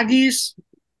 these Aggies,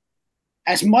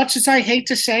 as much as I hate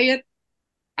to say it,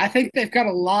 I think they've got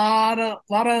a lot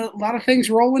of things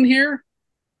rolling here.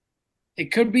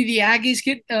 It could be the Aggies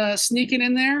get sneaking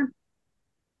in there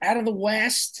out of the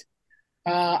West.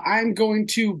 I'm going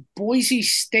to Boise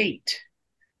State.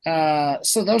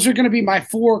 So those are going to be my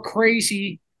four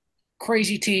crazy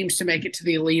teams to make it to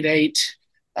the Elite Eight.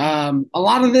 A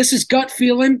lot of this is gut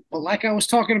feeling, but like I was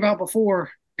talking about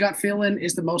before, gut feeling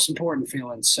is the most important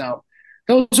feeling. So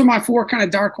those are my four kind of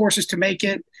dark horses to make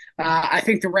it. I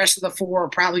think the rest of the four are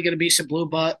probably going to be some blue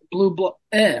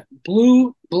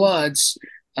bloods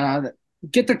that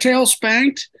get their tails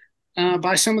spanked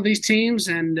by some of these teams.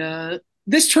 And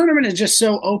this tournament is just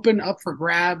so open up for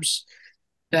grabs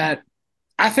that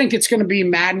I think it's going to be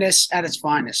madness at its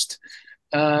finest.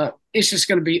 It's just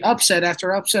going to be upset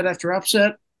after upset after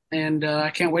upset, and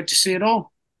I can't wait to see it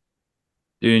all.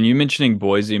 Dude, and you mentioning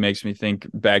Boise makes me think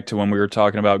back to when we were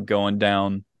talking about going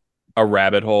down a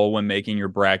rabbit hole when making your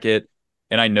bracket.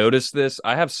 And I noticed this.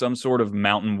 I have some sort of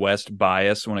Mountain West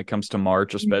bias when it comes to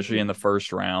March, especially in the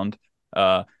first round.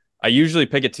 I usually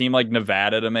pick a team like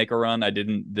Nevada to make a run. I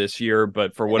didn't this year,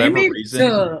 but for whatever reason.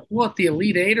 The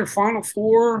Elite Eight or Final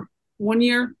Four one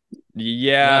year?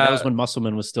 Yeah. That was when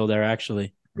Musselman was still there,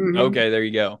 actually. Mm-hmm. Okay, there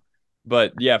you go.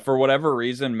 But yeah, for whatever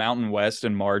reason, Mountain West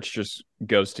and March just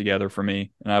goes together for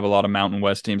me. And I have a lot of Mountain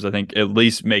West teams, I think, at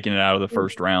least making it out of the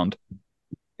first round.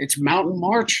 It's Mountain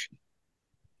March.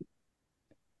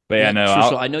 But yeah, no. Sure.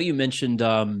 So I know you mentioned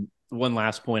one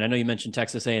last point. I know you mentioned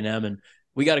Texas A&M, and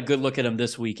we got a good look at them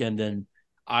this weekend. And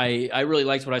I really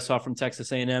liked what I saw from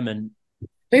Texas A&M, and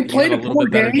they played a poor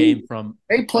game.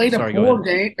 They played a poor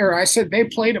game, or I said they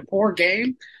played a poor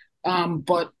game,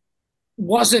 but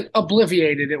wasn't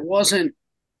obliviated. It wasn't.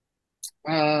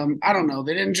 I don't know.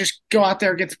 They didn't just go out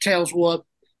there and get their tails whooped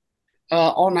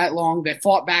all night long. They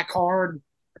fought back hard.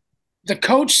 The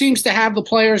coach seems to have the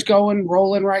players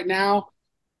rolling right now.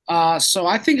 So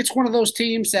I think it's one of those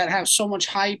teams that have so much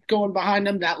hype going behind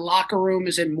them. That locker room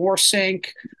is in more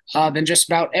sync than just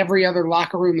about every other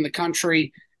locker room in the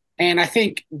country. And I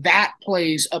think that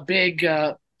plays a big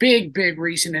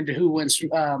reason into who wins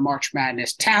March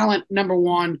Madness. Talent, number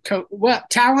one.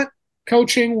 Talent,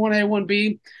 coaching, 1A,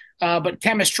 1B. But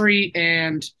chemistry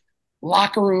and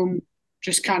locker room,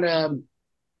 just kind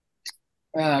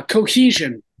of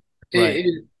cohesion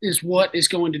is what is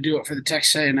going to do it for the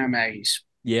Texas A&M Aggies.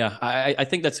 Yeah, I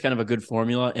think that's kind of a good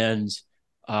formula. And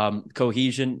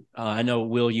cohesion, I know,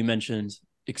 Will, you mentioned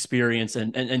experience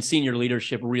and senior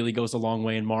leadership really goes a long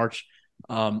way in March.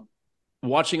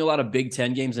 Watching a lot of Big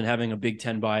Ten games and having a Big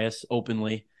Ten bias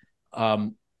openly,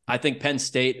 I think Penn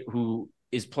State, who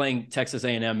is playing Texas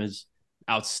A&M, is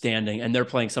outstanding, and they're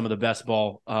playing some of the best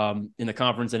ball in the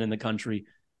conference and in the country,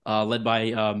 led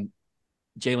by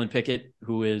Jalen Pickett,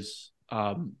 who is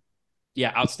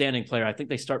outstanding player. I think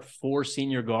they start 4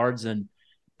 senior guards, and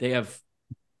they have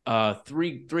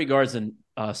three guards and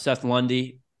Seth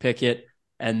Lundy, Pickett,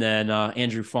 and then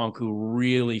Andrew Funk, who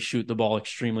really shoot the ball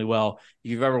extremely well.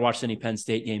 If you've ever watched any Penn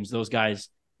State games, those guys,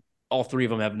 all 3 of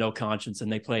them have no conscience,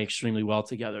 and they play extremely well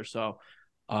together. So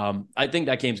I think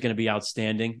that game's going to be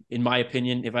outstanding. In my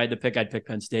opinion, if I had to pick, I'd pick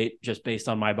Penn State just based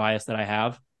on my bias that I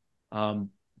have. And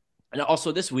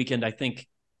also this weekend, I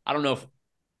don't know if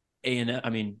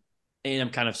A&M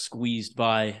kind of squeezed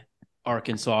by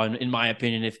Arkansas. In my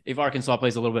opinion, if Arkansas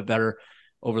plays a little bit better,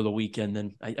 over the weekend,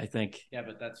 then I think Yeah,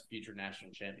 but that's future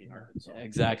national champion Arkansas.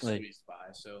 Exactly. Squeezed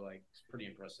by, so like it's pretty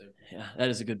impressive. yeah, that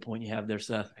is a good point you have there,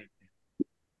 Seth.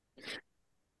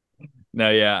 No,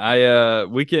 yeah,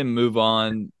 we can move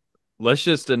on. Let's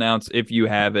just announce if you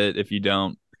have it. If you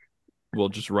don't, we'll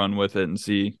just run with it and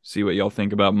see what y'all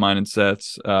think about mine and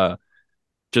Seth's.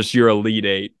 Just your Elite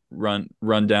Eight. Run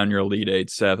down your Elite Eight,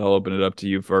 Seth. I'll open it up to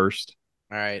you first.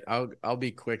 All right, I'll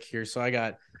be quick here. So I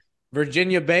got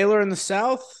Virginia Baylor in the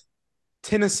South,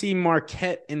 Tennessee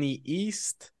Marquette in the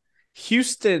East,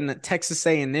 Houston Texas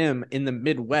A&M in the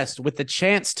Midwest, with the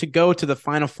chance to go to the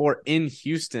Final Four in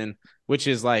Houston, which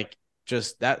is like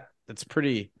just that's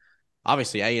pretty.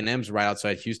 Obviously, A&M's right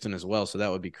outside Houston as well, so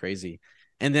that would be crazy.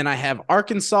 And then I have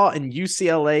Arkansas and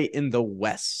UCLA in the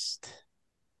West.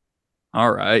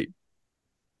 All right.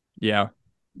 Yeah,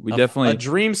 we a definitely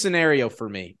dream scenario for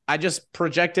me. I just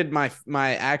projected my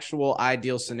actual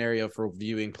ideal scenario for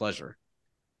viewing pleasure.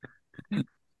 All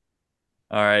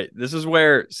right. This is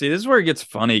where it gets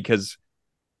funny because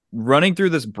running through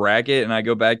this bracket, and I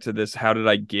go back to this, how did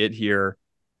I get here?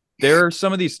 There are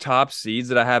some of these top seeds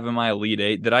that I have in my Elite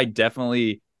Eight that I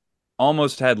definitely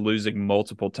almost had losing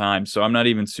multiple times. So I'm not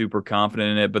even super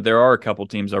confident in it, but there are a couple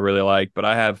teams I really like. But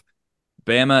I have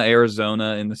Bama,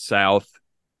 Arizona in the South.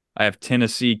 I have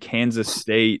Tennessee, Kansas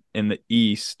State in the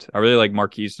East. I really like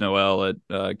Marquise Noel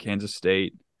at Kansas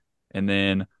State. And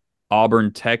then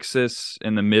Auburn, Texas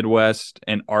in the Midwest,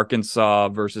 and Arkansas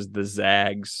versus the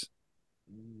Zags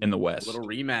in the West. A little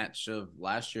rematch of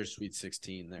last year's Sweet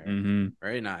 16 there. Mm-hmm.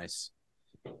 Very nice.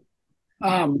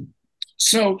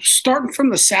 So starting from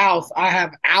the South, I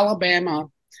have Alabama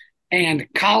and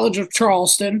College of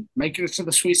Charleston making it to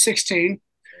the Sweet 16.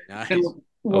 Nice. And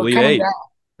we're Elite coming Eight. down.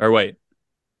 Or wait.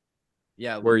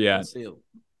 Yeah. Where you at?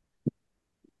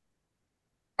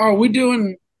 Are we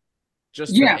doing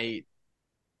Just Yeah. 8.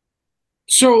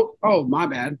 so? Oh, my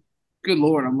bad. Good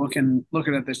Lord, I'm looking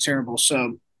at this terrible.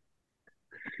 So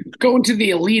going to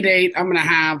the Elite Eight, I'm going to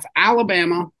have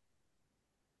Alabama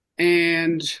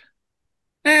and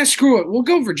screw it. We'll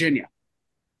go Virginia.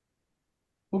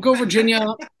 Are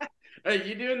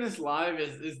you doing this live?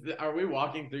 Are we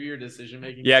walking through your decision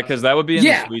making? Yeah, because that would be in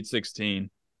Yeah. the Sweet 16.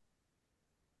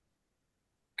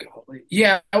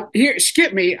 Yeah, here,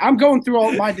 skip me. I'm going through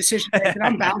all my decision making.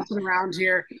 I'm bouncing around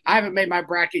here. I haven't made my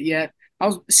bracket yet.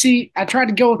 I tried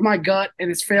to go with my gut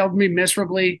and it's failed me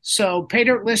miserably. So, Pay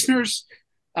Dirt listeners,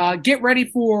 get ready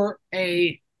for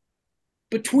a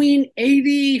between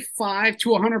 85 to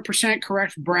 100%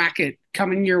 correct bracket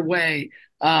coming your way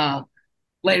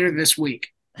later this week.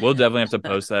 We'll definitely have to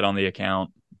post that on the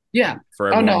account. Yeah. For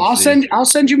Oh everyone no, to see. I'll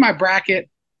send you my bracket.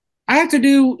 I have to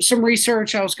do some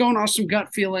research. I was going off some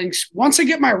gut feelings. Once I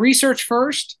get my research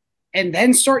first and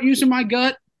then start using my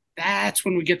gut, that's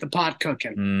when we get the pot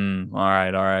cooking. All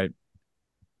right.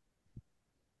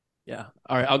 Yeah.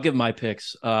 All right. I'll give my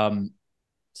picks.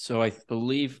 So I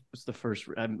believe it's the first.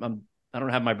 I don't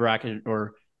have my bracket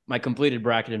or my completed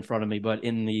bracket in front of me, but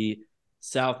in the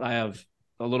South, I have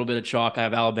a little bit of chalk. I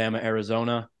have Alabama,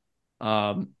 Arizona.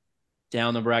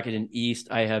 Down the bracket in East,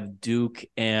 I have Duke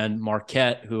and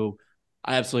Marquette, who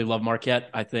I absolutely love Marquette.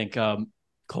 I think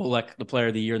Kolek, the player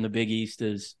of the year in the Big East,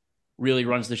 really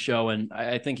runs the show, and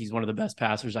I think he's one of the best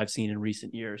passers I've seen in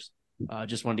recent years.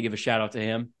 Just wanted to give a shout out to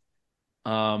him.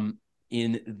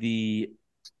 In the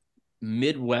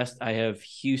Midwest, I have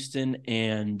Houston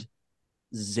and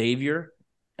Xavier,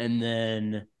 and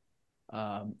then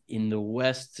in the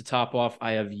West to top off,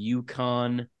 I have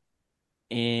UConn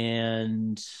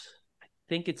and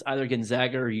I think it's either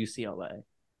Gonzaga or UCLA.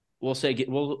 We'll say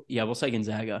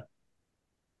Gonzaga.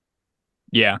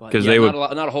 Yeah, But because yeah, they would.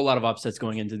 not a whole lot of upsets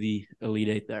going into the Elite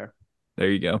Eight there. There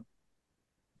you go.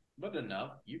 But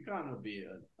enough. UConn would be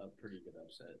a pretty good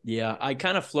upset. Yeah, I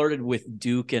kind of flirted with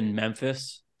Duke and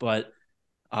Memphis, but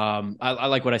I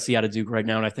like what I see out of Duke right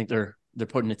now, and I think they're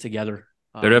putting it together.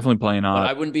 They're definitely playing But hot.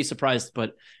 I wouldn't be surprised.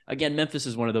 But again, Memphis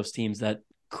is one of those teams that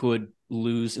could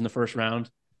lose in the first round,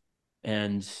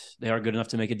 and they are good enough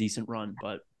to make a decent run.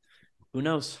 But who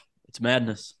knows? It's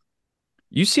madness.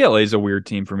 UCLA is a weird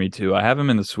team for me too. I have them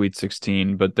in the Sweet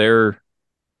 16, but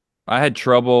I had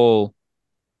trouble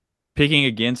picking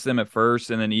against them at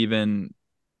first, and then even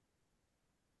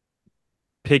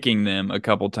picking them a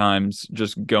couple times,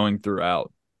 just going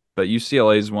throughout. But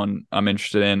UCLA is one I'm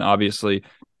interested in. Obviously,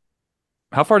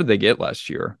 how far did they get last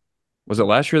year? Was it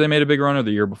last year they made a big run, or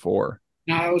the year before?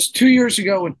 No, it was 2 years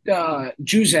ago with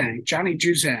Johnny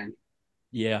Juzang.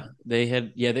 Yeah, they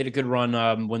had a good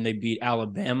run when they beat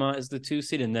Alabama as the 2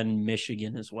 seed, and then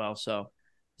Michigan as well. So,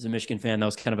 as a Michigan fan, that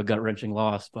was kind of a gut wrenching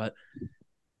loss. But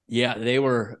Yeah, they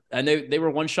were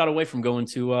one shot away from going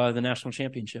to the national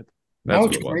championship. That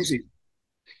was crazy.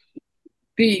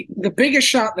 The biggest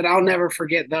shot that I'll never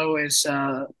forget though is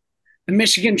the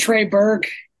Michigan Trey Berg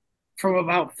from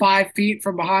about 5 feet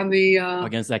from behind the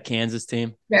against that Kansas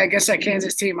team. Yeah, against that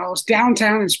Kansas team. I was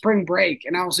downtown in spring break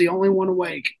and I was the only one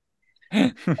awake.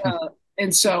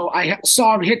 And so I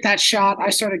saw him hit that shot. I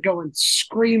started going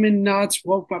screaming nuts,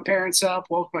 woke my parents up,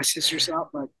 woke my sisters up.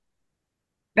 But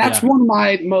that's one of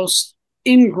my most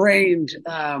ingrained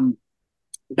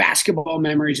basketball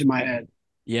memories in my head.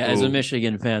 Yeah, as a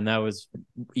Michigan fan, that was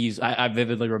easy. I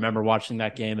vividly remember watching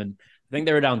that game, and I think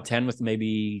they were down 10 with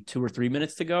maybe 2 or 3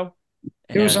 minutes to go.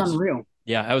 And it was unreal.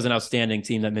 Yeah, that was an outstanding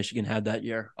team that Michigan had that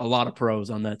year. A lot of pros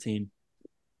on that team.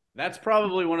 That's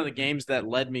probably one of the games that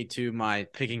led me to my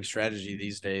picking strategy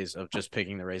these days of just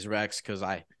picking the Razorbacks, because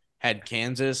I had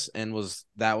Kansas and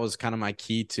that was kind of my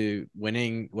key to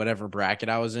winning whatever bracket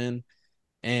I was in.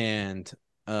 And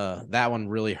that one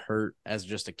really hurt as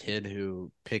just a kid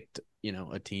who picked,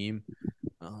 a team.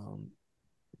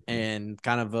 And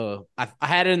kind of I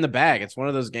had it in the bag. It's one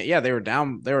of those games. Yeah, they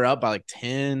were up by like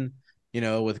 10,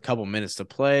 with a couple minutes to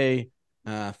play.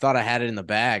 Thought I had it in the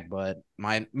bag, but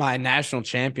my national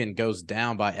champion goes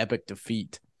down by epic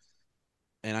defeat.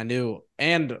 And I knew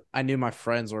my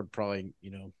friends were probably,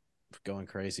 going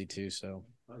crazy too. So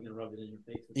I'm gonna rub it in your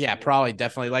face. Yeah, probably,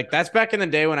 definitely. Like, that's back in the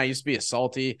day when I used to be a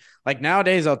salty. Like,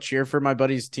 nowadays I'll cheer for my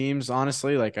buddies' teams,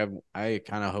 honestly. Like, I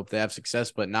kind of hope they have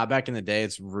success, but not back in the day.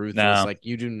 It's ruthless. No. Like,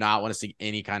 you do not want to see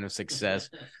any kind of success.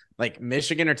 Like,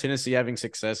 Michigan or Tennessee having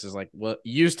success is like what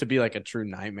used to be like a true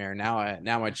nightmare. Now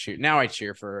I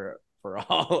cheer for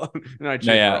all.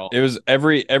 It was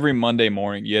every Monday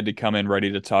morning you had to come in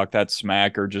ready to talk that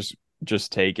smack or just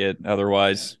take it.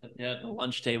 Otherwise, yeah, at the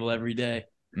lunch table every day.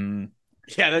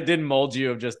 Yeah, that didn't mold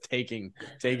you of just taking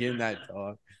that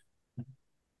talk.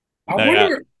 I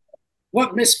wonder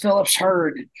what Miss Phillips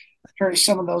heard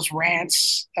some of those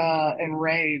rants and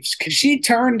raves, because she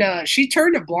turned a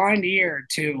blind ear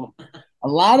to a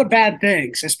lot of bad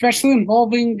things, especially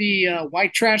involving the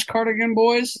white trash cardigan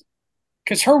boys,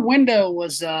 because her window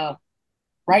was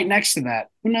right next to that.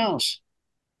 Who knows?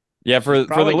 Yeah, for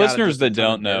the listeners that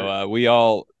don't know, we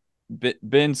all,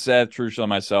 Ben, Seth, Trushel, and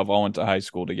myself all went to high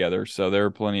school together, so there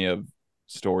are plenty of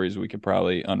stories we could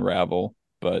probably unravel,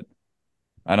 but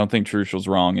I don't think Trushel's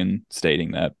wrong in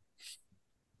stating that.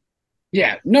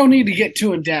 Yeah, no need to get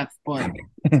too in depth, but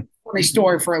funny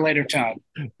story for a later time.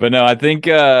 But no, I think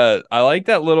I like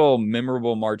that little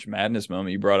memorable March Madness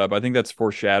moment you brought up. I think that's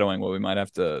foreshadowing what we might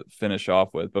have to finish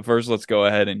off with. But first, let's go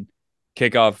ahead and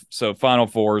kick off. So Final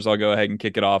Fours, I'll go ahead and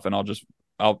kick it off, and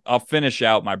I'll finish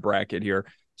out my bracket here.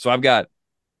 So I've got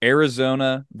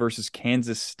Arizona versus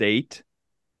Kansas State,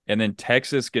 and then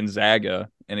Texas Gonzaga.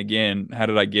 And again, how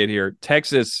did I get here?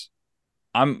 Texas.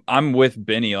 I'm with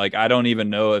Benny. Like, I don't even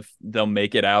know if they'll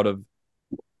make it out of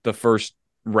the first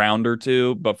round or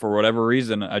two, but for whatever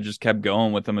reason, I just kept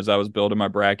going with them as I was building my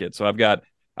bracket. So I've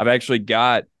actually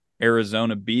got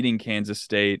Arizona beating Kansas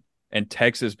State and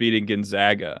Texas beating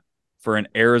Gonzaga for an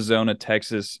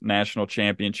Arizona-Texas national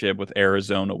championship with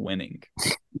Arizona winning.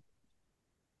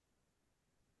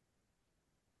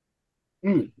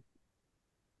 Who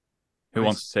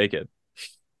wants to take it?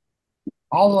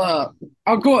 I'll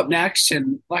go up next,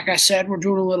 and like I said, we're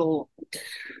doing a little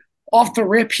off the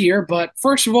rip here. But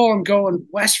first of all, I'm going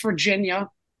West Virginia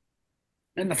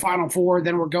in the Final Four.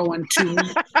 Then we're going to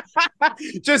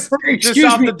just off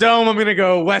the dome. I'm going to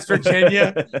go West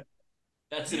Virginia.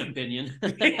 That's an opinion.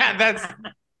 Yeah, that's.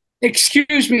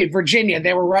 Excuse me, Virginia.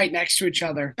 They were right next to each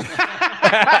other.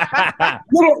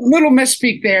 little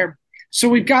misspeak there. So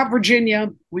we've got Virginia,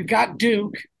 we've got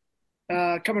Duke.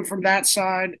 Coming from that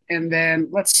side, and then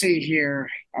let's see here.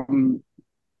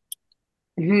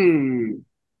 Going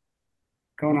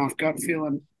off gut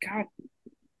feeling. God,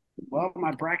 well,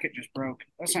 my bracket just broke.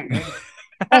 That's not good.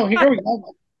 Oh, here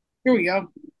we go.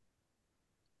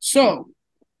 So,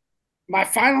 my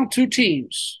final two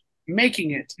teams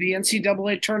making it to the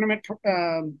NCAA tournament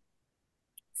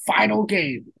final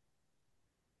game.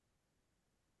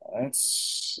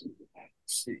 Let's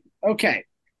see. Okay,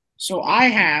 so I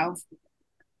have.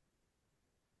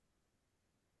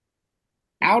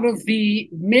 Out of the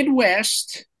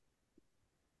Midwest,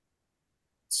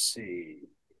 let's see.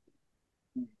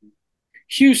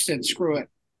 Houston, screw it.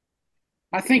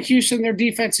 I think Houston, their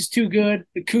defense is too good.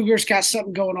 The Cougars got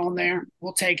something going on there.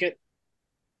 We'll take it.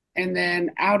 And then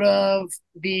out of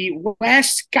the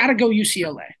West, got to go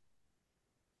UCLA.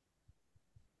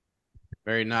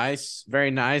 Very nice.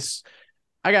 Very nice.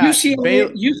 I got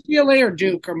UCLA or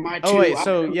Duke are my two. Oh, wait.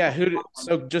 So, yeah.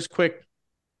 So just quick.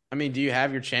 I mean, do you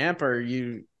have your champ, or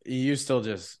you You still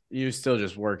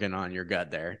just working on your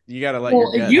gut there. You got to let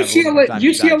Well, your gut have a little more time to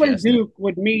UCLA digest it. Duke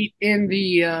would meet in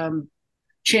the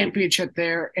championship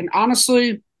there, and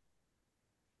honestly,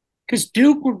 because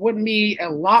Duke would win me a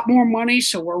lot more money,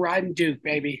 so we're riding Duke,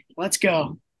 baby. Let's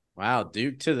go. Wow,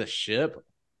 Duke to the ship.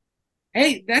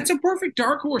 Hey, that's a perfect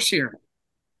dark horse here.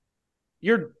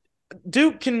 Your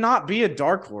Duke cannot be a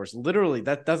dark horse. Literally,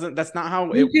 that's not how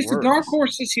Duke it is the works. dark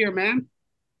horse this year, man.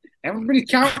 Everybody's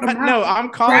counting them out. No, I'm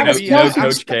calling Travis BS.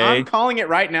 Coach K. I'm calling it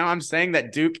right now. I'm saying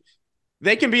that Duke,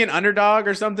 they can be an underdog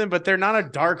or something, but they're not a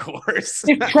dark horse.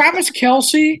 If Travis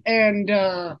Kelsey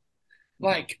and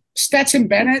like Stetson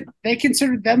Bennett, they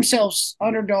considered themselves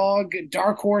underdog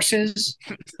dark horses.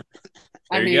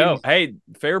 There you go. Hey,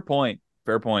 fair point.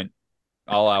 Fair point.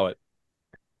 I'll allow it.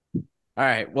 All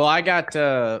right. Well, I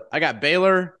got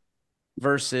Baylor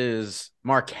versus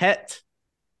Marquette,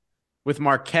 with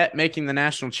Marquette making the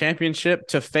national championship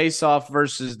to face off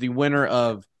versus the winner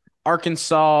of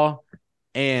Arkansas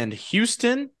and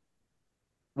Houston,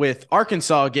 with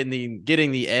Arkansas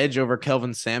getting the edge over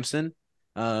Kelvin Sampson.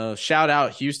 Shout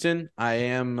out Houston. I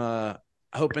am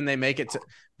hoping they make it to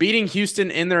beating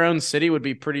Houston in their own city would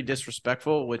be pretty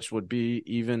disrespectful, which would be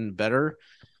even better.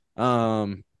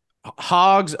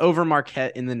 Hogs over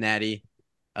Marquette in the Natty.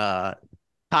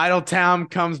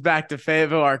 Titletown comes back to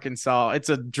Fayetteville, Arkansas. It's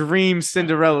a dream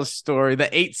Cinderella story. The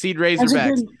 8 seed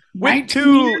Razorbacks with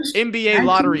 2 NBA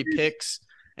lottery picks,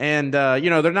 and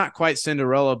they're not quite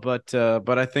Cinderella, but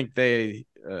I think they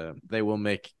will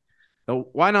make.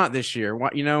 Why not this year?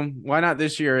 Why not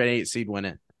this year an 8 seed win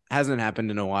it? Hasn't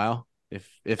happened in a while, if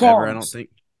ever. I don't think.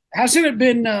 Hasn't it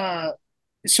been?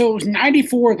 So it was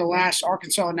 94, the last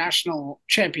Arkansas national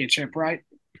championship, right?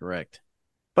 Correct.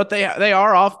 But they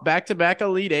are off back-to-back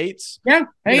Elite Eights. Yeah.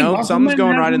 Hey, something's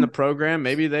going right in the program.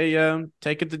 Maybe they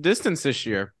take it the distance this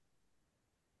year.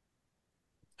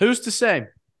 Who's to say?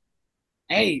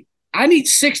 Hey, I need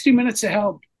 60 minutes of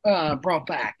help brought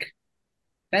back.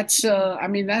 That's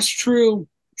that's true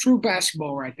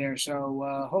basketball right there.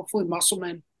 So hopefully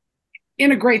Musselman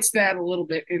integrates that a little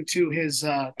bit into his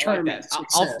tournament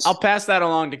success. I'll pass that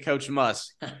along to Coach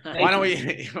Muss. Why don't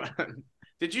we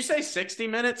Did you say 60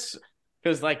 minutes?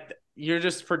 Because you're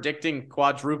just predicting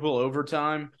quadruple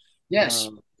overtime. Yes,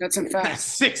 that's in fact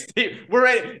 60. We're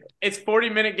ready. It's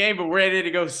 40-minute game, but we're ready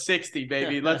to go 60,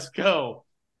 baby. Let's go,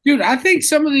 dude. I think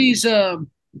some of these games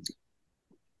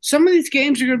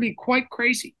are going to be quite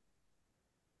crazy.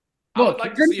 Look,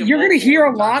 you're going to hear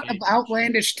a lot of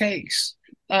outlandish takes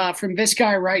from this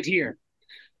guy right here,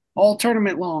 all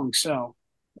tournament long. So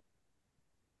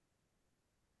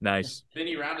nice.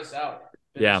 Benny, round us out.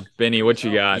 Yeah, Benny, what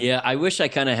you got? Yeah, I wish I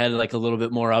kind of had a little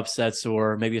bit more upsets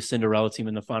or maybe a Cinderella team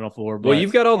in the Final Four. But well,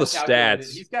 you've got all the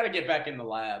stats. He's got to get back in the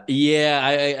lab.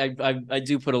 Yeah, I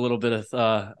do put a little bit of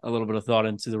thought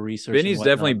into the research. Benny's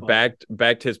definitely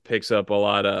backed his picks up a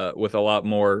lot with a lot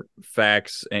more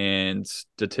facts and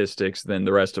statistics than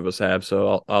the rest of us have.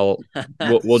 So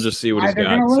we'll just see what he's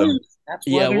got. So.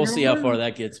 Yeah, we'll see how far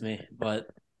that gets me. But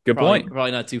good point.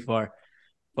 Probably not too far.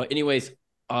 But anyways,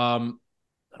 I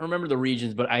don't remember the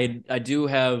regions, but I do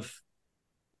have.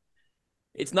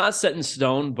 It's not set in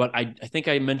stone, but I think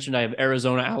I mentioned I have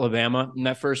Arizona, Alabama in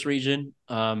that first region.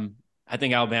 I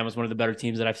think Alabama is one of the better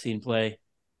teams that I've seen play.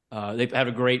 They've had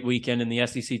a great weekend in the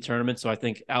SEC tournament, so I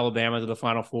think Alabama to the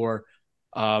Final Four.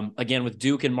 Again, with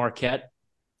Duke and Marquette,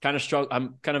 kind of struggle.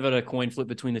 I'm kind of at a coin flip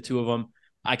between the two of them.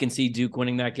 I can see Duke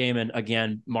winning that game, and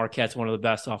again, Marquette's one of the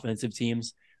best offensive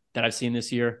teams that I've seen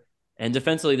this year. And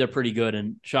defensively, they're pretty good,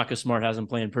 and Shaka Smart has them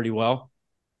playing pretty well.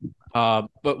 But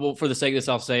for the sake of this,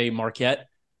 I'll say Marquette.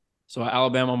 So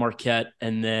Alabama, Marquette,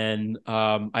 and then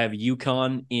I have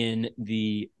UConn in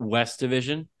the West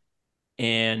Division.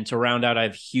 And to round out, I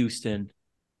have Houston.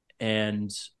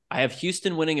 And I have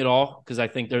Houston winning it all because I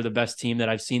think they're the best team that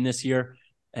I've seen this year.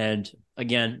 And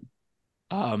again,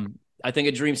 I think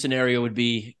a dream scenario would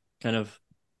be kind of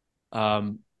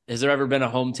has there ever been a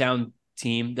hometown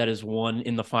team that has won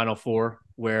in the Final Four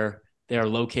where they are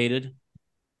located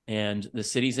and the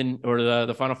city's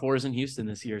the Final Four is in Houston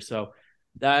this year. So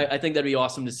I think that'd be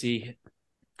awesome to see.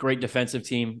 Great defensive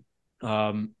team.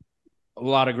 A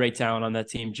lot of great talent on that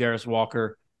team. Jarris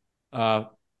Walker,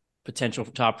 potential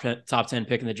top 10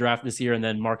 pick in the draft this year. And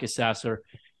then Marcus Sasser,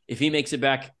 if he makes it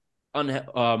back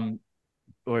or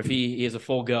if he has a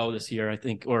full go this year, I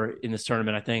think, or in this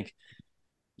tournament, I think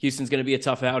Houston's going to be a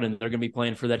tough out, and they're going to be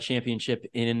playing for that championship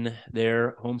in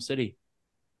their home city.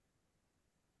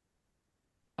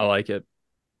 I like it.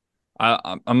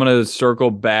 I'm going to circle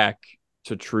back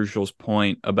to Trucial's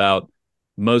point about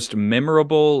most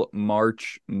memorable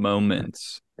March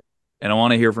moments. and I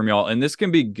want to hear from y'all. And this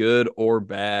can be good or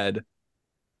bad,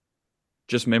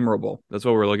 just memorable. That's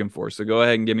what we're looking for. So go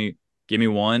ahead and give me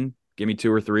one, give me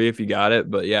two or three if you got it.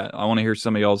 But yeah, I want to hear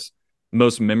some of y'all's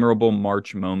most memorable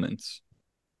March moments.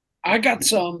 I got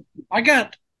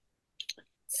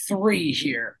three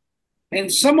here,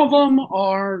 and some of them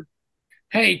are,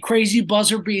 hey, crazy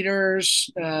buzzer beaters,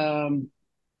 but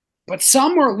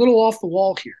some are a little off the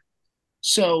wall here.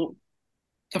 So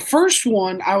the first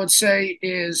one I would say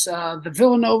is the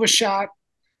Villanova shot.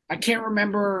 I can't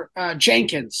remember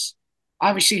Jenkins.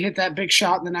 Obviously hit that big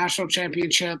shot in the national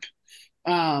championship.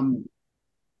 That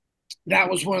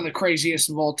was one of the craziest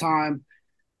of all time.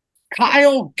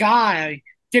 Kyle Guy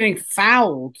getting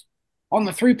fouled on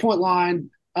the 3-point line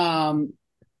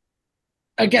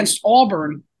against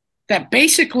Auburn. That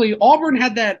basically Auburn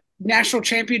had that national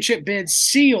championship bid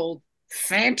sealed.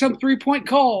 Phantom 3-point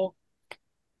call.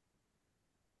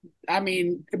 I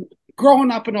mean,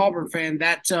 growing up an Auburn fan,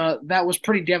 that was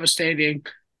pretty devastating.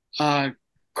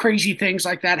 Crazy things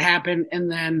like that happen. And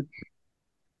then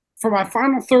for my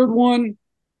final third one,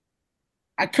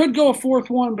 I could go a fourth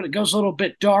one, but it goes a little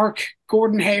bit dark.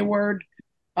 Gordon Hayward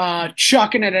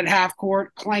chucking it at half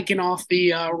court, clanking off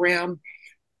the rim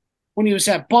when he was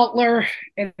at Butler.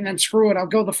 And then screw it, I'll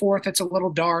go the fourth. It's a little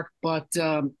dark, but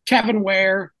Kevin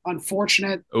Ware,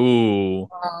 unfortunate. Ooh,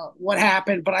 what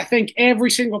happened, but I think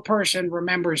every single person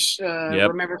remembers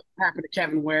Yep. what happened to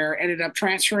Kevin Ware. Ended up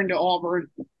transferring to Auburn.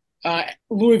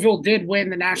 Louisville did win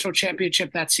the national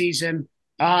championship that season,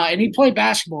 and he played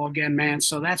basketball again, man.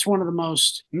 So that's one of the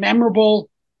most memorable,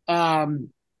 but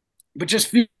just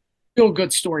feel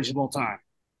good stories of all time.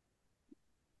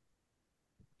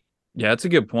 Yeah, that's a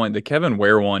good point. The Kevin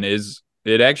Ware one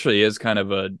actually is kind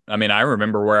of I mean, I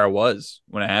remember where I was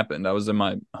when it happened. I was in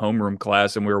my homeroom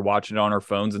class and we were watching it on our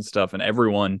phones and stuff. And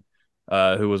everyone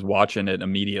who was watching it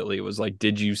immediately was like,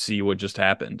 did you see what just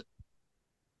happened?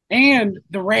 And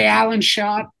the Ray Allen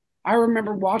shot, I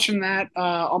remember watching that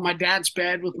on my dad's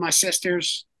bed with my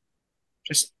sisters.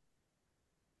 Just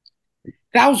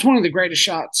that was one of the greatest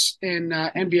shots in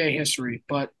NBA history.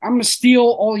 But I'm gonna steal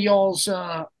all y'all's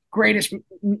greatest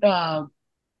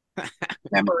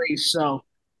memories. So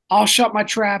I'll shut my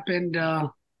trap and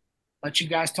let you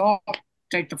guys talk.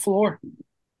 Take the floor.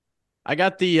 I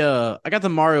got the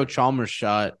Mario Chalmers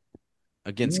shot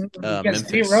against Against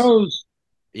D Memphis. Rose.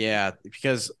 Yeah,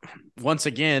 because once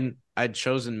again, I'd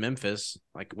chosen Memphis,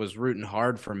 like was rooting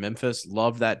hard for Memphis.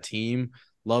 Loved that team.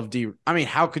 Loved I mean,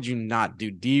 how could you not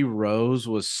do? D Rose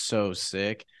was so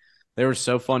sick. They were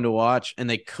so fun to watch, and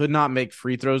they could not make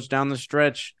free throws down the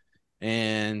stretch.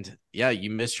 And yeah,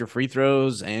 you missed your free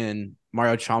throws, and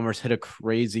Mario Chalmers hit a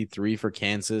crazy three for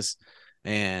Kansas.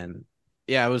 And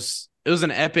yeah, it was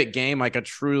an epic game, like a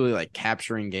truly like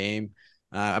capturing game.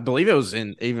 I believe it was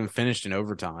even finished in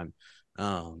overtime.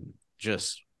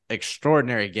 Just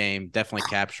extraordinary game, definitely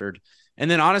captured. And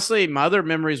then honestly, my other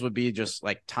memories would be just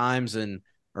like times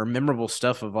or memorable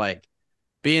stuff of like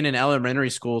being in elementary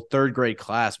school, third grade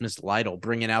class, Miss Lytle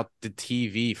bringing out the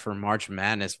TV for March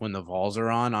Madness when the Vols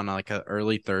are on like an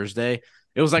early Thursday.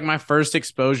 It was like my first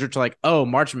exposure to like, oh,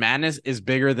 March Madness is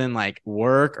bigger than like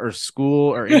work or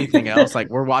school or anything else. Like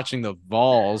we're watching the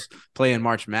Vols play in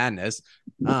March Madness.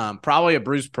 Probably a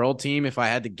Bruce Pearl team if I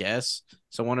had to guess.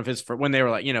 So one of his when they were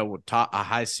like, top a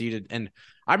high seeded, and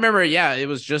I remember, yeah, it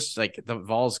was just like the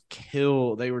Vols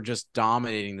they were just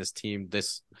dominating this team,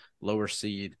 this lower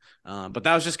seed. But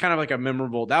that was just kind of like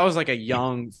that was like a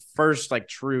young first like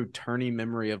true turning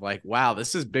memory of like, wow,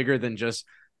 this is bigger than just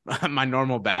my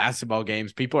normal basketball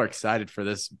games. People are excited for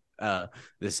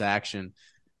this action.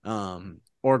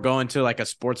 Or going to like a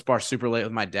sports bar super late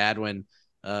with my dad when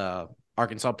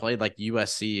Arkansas played like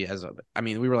USC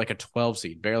we were like a 12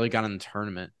 seed, barely got in the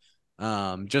tournament.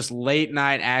 Just late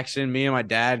night action. Me and my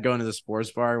dad going to the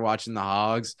sports bar, watching the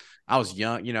Hogs. I was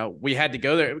young, we had to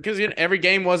go there because every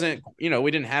game wasn't, we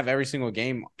didn't have every single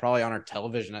game probably on our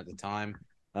television at the time.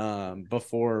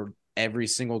 Before every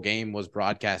single game was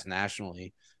broadcast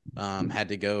nationally. Had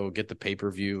to go get the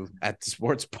pay-per-view at the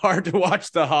sports bar to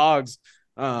watch the Hogs.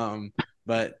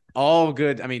 But all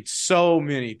good. I mean, so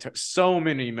many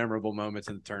memorable moments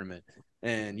in the tournament,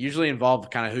 and usually involve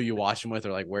kind of who you watch them with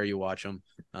or like where you watch them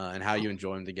and how you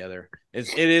enjoy them together.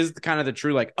 It is kind of the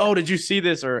true like, oh, did you see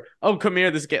this? Or, oh, come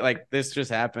here, this game, like this just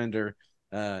happened, or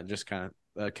just kind of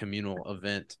a communal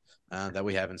event that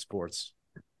we have in sports.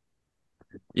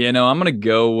 Yeah, no, I'm going to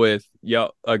go with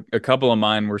a couple of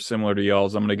mine were similar to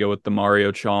y'all's. I'm going to go with the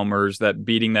Mario Chalmers, that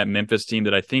beating that Memphis team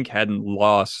that I think hadn't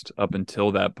lost up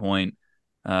until that point,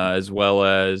 as well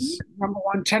as number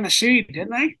one Tennessee,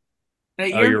 didn't they?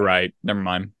 Oh, you're right. Never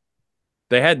mind.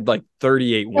 They had like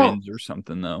 38 wins or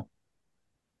something, though.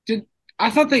 Did I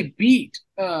thought they beat?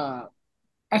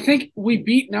 I think we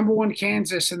beat number one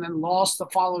Kansas and then lost the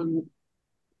following.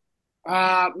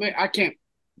 I can't.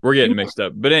 We're getting mixed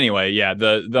up. But anyway, yeah,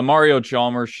 the Mario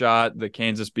Chalmers shot, the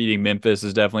Kansas beating Memphis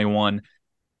is definitely one.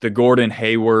 The Gordon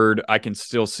Hayward, I can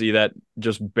still see that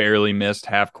just barely missed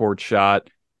half court shot.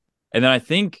 And then I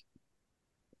think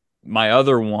my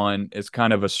other one is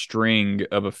kind of a string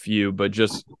of a few, but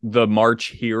just the March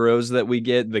heroes that we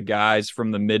get, the guys from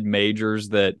the mid majors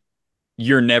that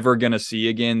you're never going to see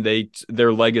again.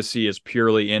 Their legacy is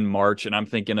purely in March. And I'm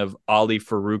thinking of Ali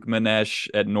Faroukmanesh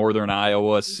at Northern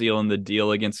Iowa sealing the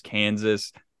deal against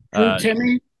Kansas.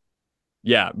 Timmy.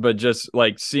 Yeah, but just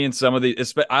like seeing some of the,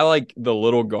 I like the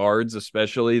little guards,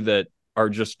 especially that are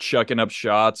just chucking up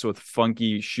shots with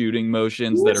funky shooting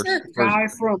motions Who that was are that guy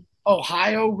from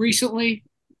Ohio recently?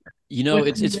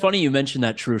 It's funny you mentioned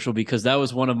that, Trushel, because that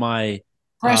was one of my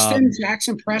Preston,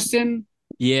 Jackson Preston.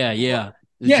 Yeah.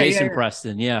 Jason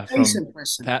Preston, from Jason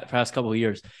Preston. Past couple of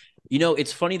years.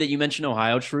 It's funny that you mentioned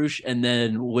Ohio, Trush, and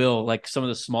then Will, like some of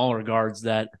the smaller guards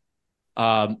that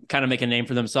kind of make a name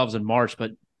for themselves in March,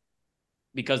 but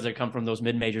because they come from those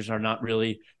mid majors are not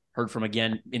really heard from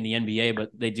again in the NBA, but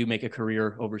they do make a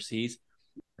career overseas.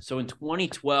 So in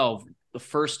 2012, the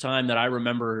first time that I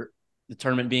remember the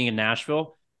tournament being in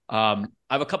Nashville, I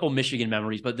have a couple Michigan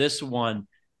memories, but this one,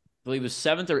 I believe it was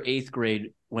 7th or 8th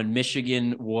grade when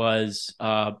Michigan was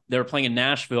they were playing in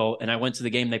Nashville, and I went to the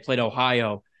game. They played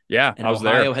Ohio. Yeah, and I was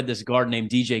Ohio there. had this guard named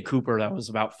DJ Cooper that was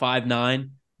about 5'9", and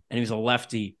he was a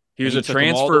lefty. He was a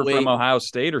transfer from Ohio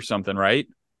State or something, right?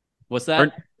 What's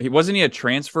that? Wasn't he a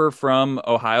transfer from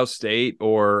Ohio State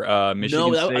or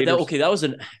Michigan State? Okay, that was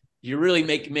you're really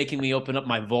making me open up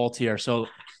my vault here. So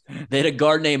they had a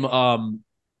guard named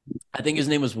I think his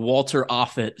name was Walter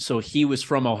Offit. So he was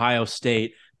from Ohio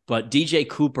State, but DJ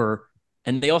Cooper,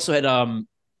 and they also had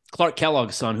Clark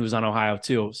Kellogg's son who was on Ohio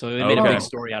too. So they made a big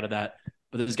story out of that.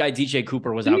 But this guy DJ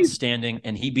Cooper was outstanding,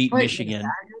 and he beat Michigan.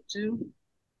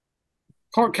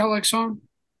 Clark Kellogg's son.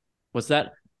 What's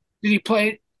that? Did he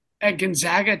play at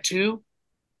Gonzaga too?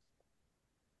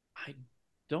 I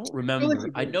don't remember.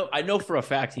 I know for a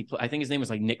fact I think his name was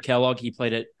like Nick Kellogg. He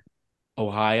played at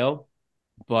Ohio,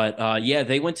 but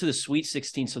they went to the Sweet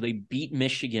 16, so they beat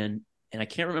Michigan, and I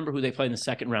can't remember who they played in the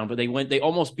second round, but they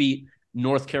almost beat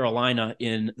North Carolina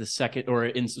in the second or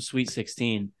in the Sweet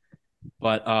 16.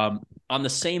 But on the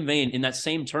same vein, in that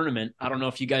same tournament, I don't know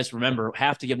if you guys remember,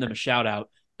 have to give them a shout out.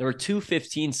 There were 2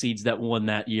 15 seeds that won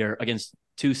that year against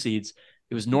 2 seeds.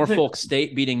 It was Norfolk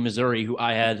State beating Missouri, who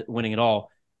I had winning it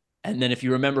all. And then if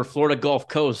you remember Florida Gulf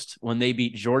Coast, when they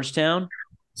beat Georgetown.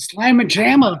 Slamma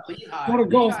Jamma, Florida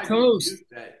Gulf Coast.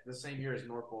 The same year as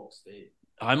Norfolk State.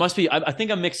 I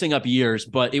think I'm mixing up years,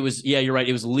 but it was, you're right.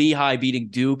 It was Lehigh beating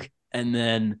Duke. And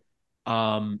then,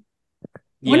 Norfolk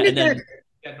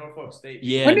State.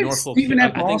 Yeah, Norfolk State.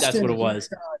 I think that's what it was.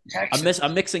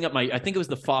 I'm mixing up I think it was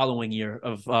the following year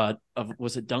of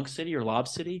was it Dunk City or Lob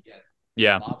City?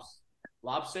 Yeah.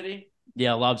 Lob City?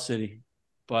 Yeah, Lob City.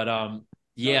 But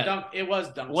it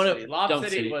was Dunk City. Lob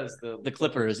City was the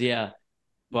Clippers, yeah.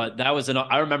 But that was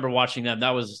I remember watching them. That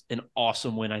was an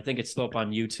awesome win. I think it's still up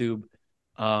on YouTube.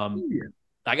 I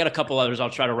got a couple others I'll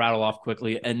try to rattle off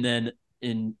quickly. And then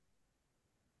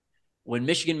when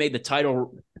Michigan made the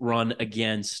title run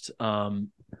against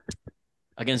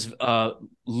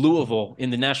Louisville in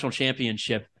the national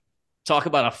championship, talk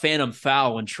about a phantom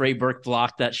foul when Trey Burke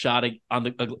blocked that shot on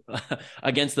the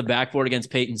against the backboard against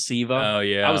Peyton Siva. Oh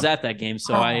yeah, I was at that game,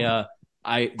 so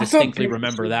I distinctly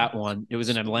remember that one. It was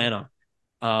in Atlanta,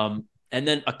 and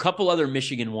then a couple other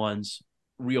Michigan ones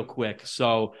real quick.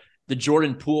 So the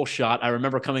Jordan Poole shot, I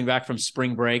remember coming back from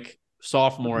spring break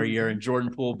sophomore year and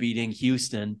Jordan Poole beating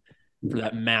Houston for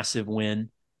that massive win.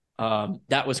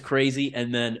 That was crazy.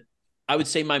 And then I would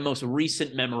say my most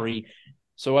recent memory.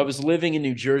 So I was living in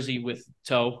New Jersey with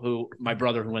Toe, my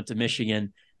brother who went to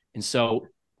Michigan. And so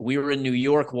we were in New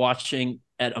York watching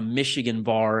at a Michigan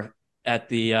bar at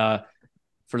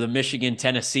for the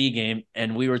Michigan-Tennessee game.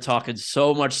 And we were talking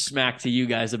so much smack to you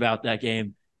guys about that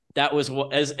game. That was,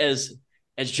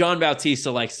 as John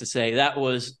Bautista likes to say, that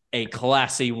was a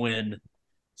classy win.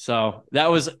 So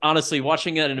that was honestly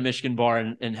watching it in a Michigan bar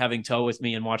and having Toe with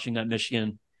me and watching that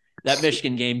Michigan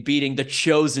game, beating the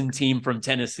chosen team from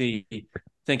Tennessee,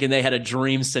 thinking they had a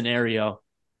dream scenario.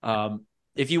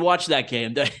 If you watch that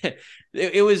game,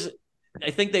 it was,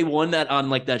 I think they won that on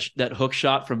like that hook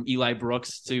shot from Eli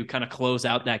Brooks to kind of close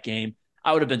out that game.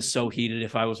 I would have been so heated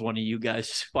if I was one of you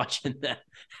guys watching that.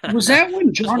 Was that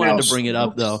when Just wanted to bring it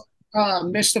up though?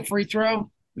 Missed a free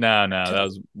throw? No, that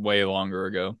was way longer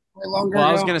ago.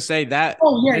 I was gonna say that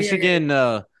Michigan,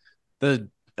 the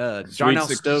Darnell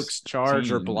Stokes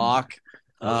charge or 16. block.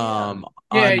 Yeah.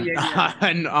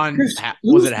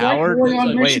 Was it Howard?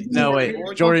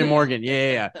 Jordan Jordan Morgan.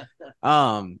 Yeah.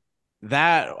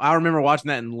 That I remember watching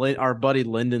that in our buddy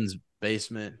Lyndon's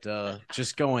basement,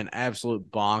 just going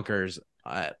absolute bonkers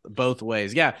both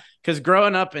ways. Yeah, because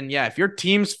growing up and if your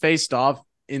teams faced off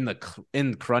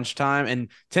in crunch time, and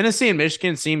Tennessee and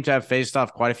Michigan seem to have faced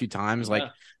off quite a few times, like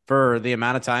for the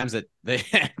amount of times that they,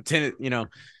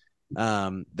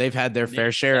 they've had their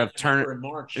fair share of turn.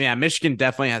 Yeah, Michigan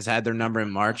definitely has had their number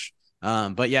in March.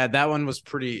 But yeah, that one was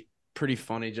pretty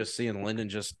funny, just seeing Lyndon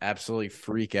just absolutely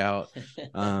freak out.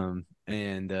 Terrible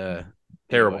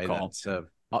call. So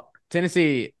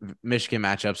Tennessee Michigan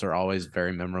matchups are always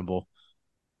very memorable.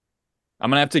 I'm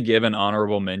going to have to give an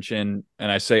honorable mention,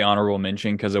 and I say honorable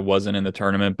mention because it wasn't in the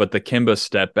tournament, but the Kimba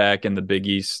step back in the Big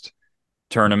East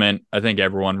tournament, I think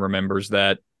everyone remembers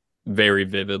that very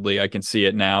vividly. I can see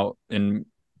it now in,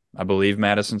 I believe,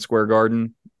 Madison Square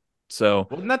Garden. So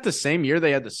wasn't that the same year they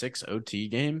had the 6 OT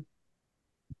game?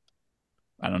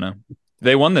 I don't know.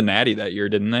 They won the Natty that year,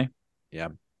 didn't they? Yeah.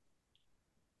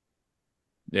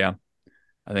 Yeah.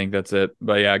 I think that's it.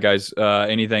 But yeah, guys,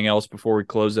 anything else before we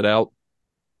close it out?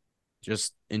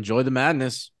 Just enjoy the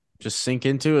madness. Just sink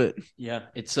into it. Yeah,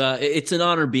 it's an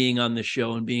honor being on this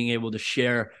show and being able to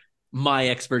share my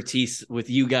expertise with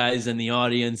you guys and the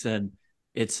audience. And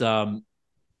it's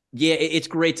it's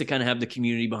great to kind of have the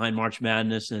community behind March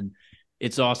Madness, and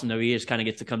it's awesome that we just kind of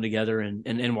get to come together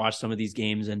and watch some of these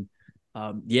games. And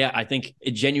I think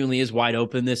it genuinely is wide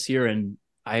open this year, and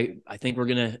I think we're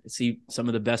gonna see some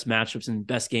of the best matchups and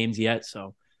best games yet.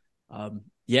 So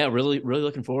really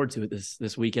looking forward to it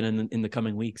this weekend and in the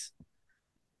coming weeks.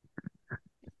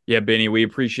 Yeah, Benny, we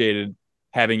appreciated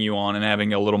having you on and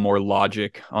having a little more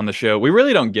logic on the show. We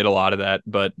really don't get a lot of that,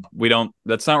 but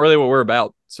that's not really what we're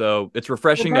about. So it's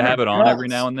refreshing to have it on every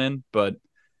now and then. But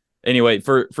anyway,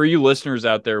 for you listeners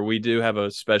out there, we do have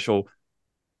a special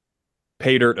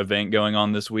Pay Dirt event going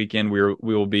on this weekend. We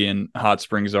will be in Hot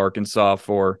Springs, Arkansas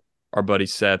for our buddy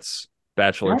Seth's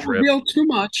bachelor trip.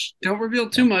 Don't reveal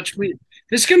too much.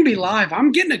 This is going to be live.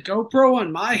 I'm getting a GoPro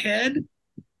on my head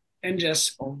and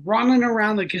just running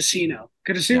around the casino.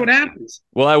 Good to see what happens.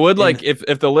 Well, I would like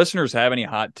if the listeners have any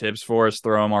hot tips for us,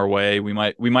 throw them our way. We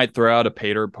might throw out a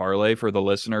Pay Dirt parlay for the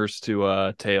listeners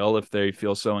to tail if they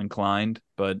feel so inclined.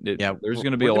 But there's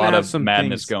going to be a lot of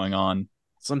madness going on.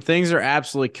 Some things are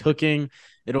absolutely cooking.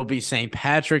 It'll be St.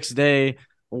 Patrick's Day,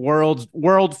 world's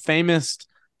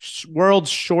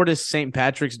shortest St.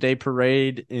 Patrick's Day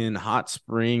parade in Hot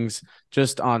Springs,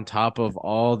 just on top of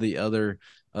all the other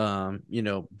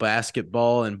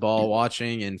basketball and ball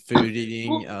watching and food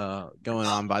eating going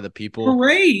on by the people.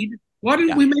 Parade? Why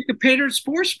didn't we make a Pay Dirt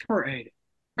Sports parade?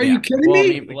 Are you kidding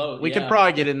me? We could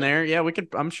probably get in there. Yeah, we could.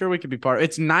 I'm sure we could be part of it.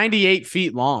 It's 98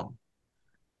 feet long.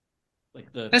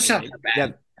 That's not that bad. Yeah,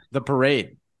 the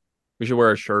parade. We should wear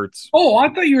our shirts. Oh, I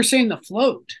thought you were saying the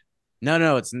float.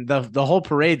 No, it's the whole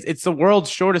parade. It's the world's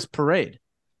shortest parade.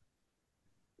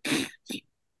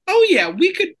 Oh yeah,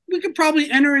 we could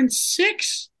probably enter in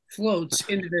 6 floats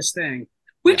into this thing.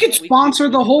 We could sponsor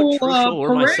the whole parade.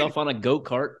 Or myself on a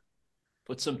go-kart.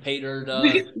 Put some Pay Dirt.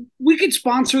 We could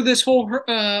sponsor this whole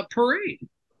parade.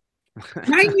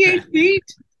 98 feet?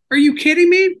 Are you kidding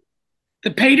me?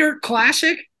 The Pay Dirt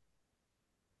Classic?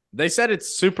 They said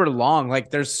it's super long. Like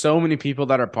there's so many people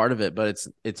that are part of it, but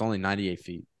it's only 98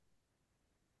 feet.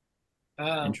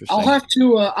 Interesting.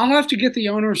 I'll have to get the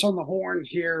owners on the horn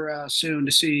here soon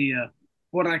to see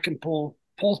what I can pull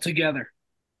together.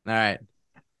 All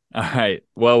right.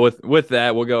 Well, with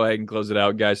that, we'll go ahead and close it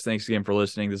out, guys. Thanks again for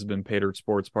listening. This has been Pay Dirt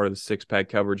Sports, part of the Six Pack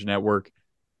Coverage Network.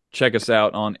 Check us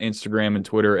out on Instagram and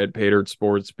Twitter at Pay Dirt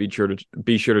Sports. Be sure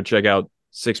to check out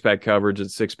Six Pack Coverage at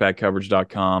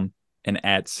sixpackcoverage.com and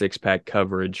at Six Pack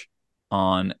Coverage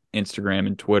on Instagram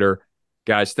and Twitter.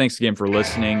 Guys, thanks again for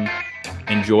listening.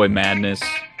 Enjoy madness,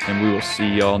 and we will see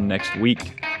y'all next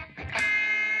week.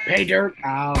 Pay Dirt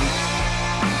out.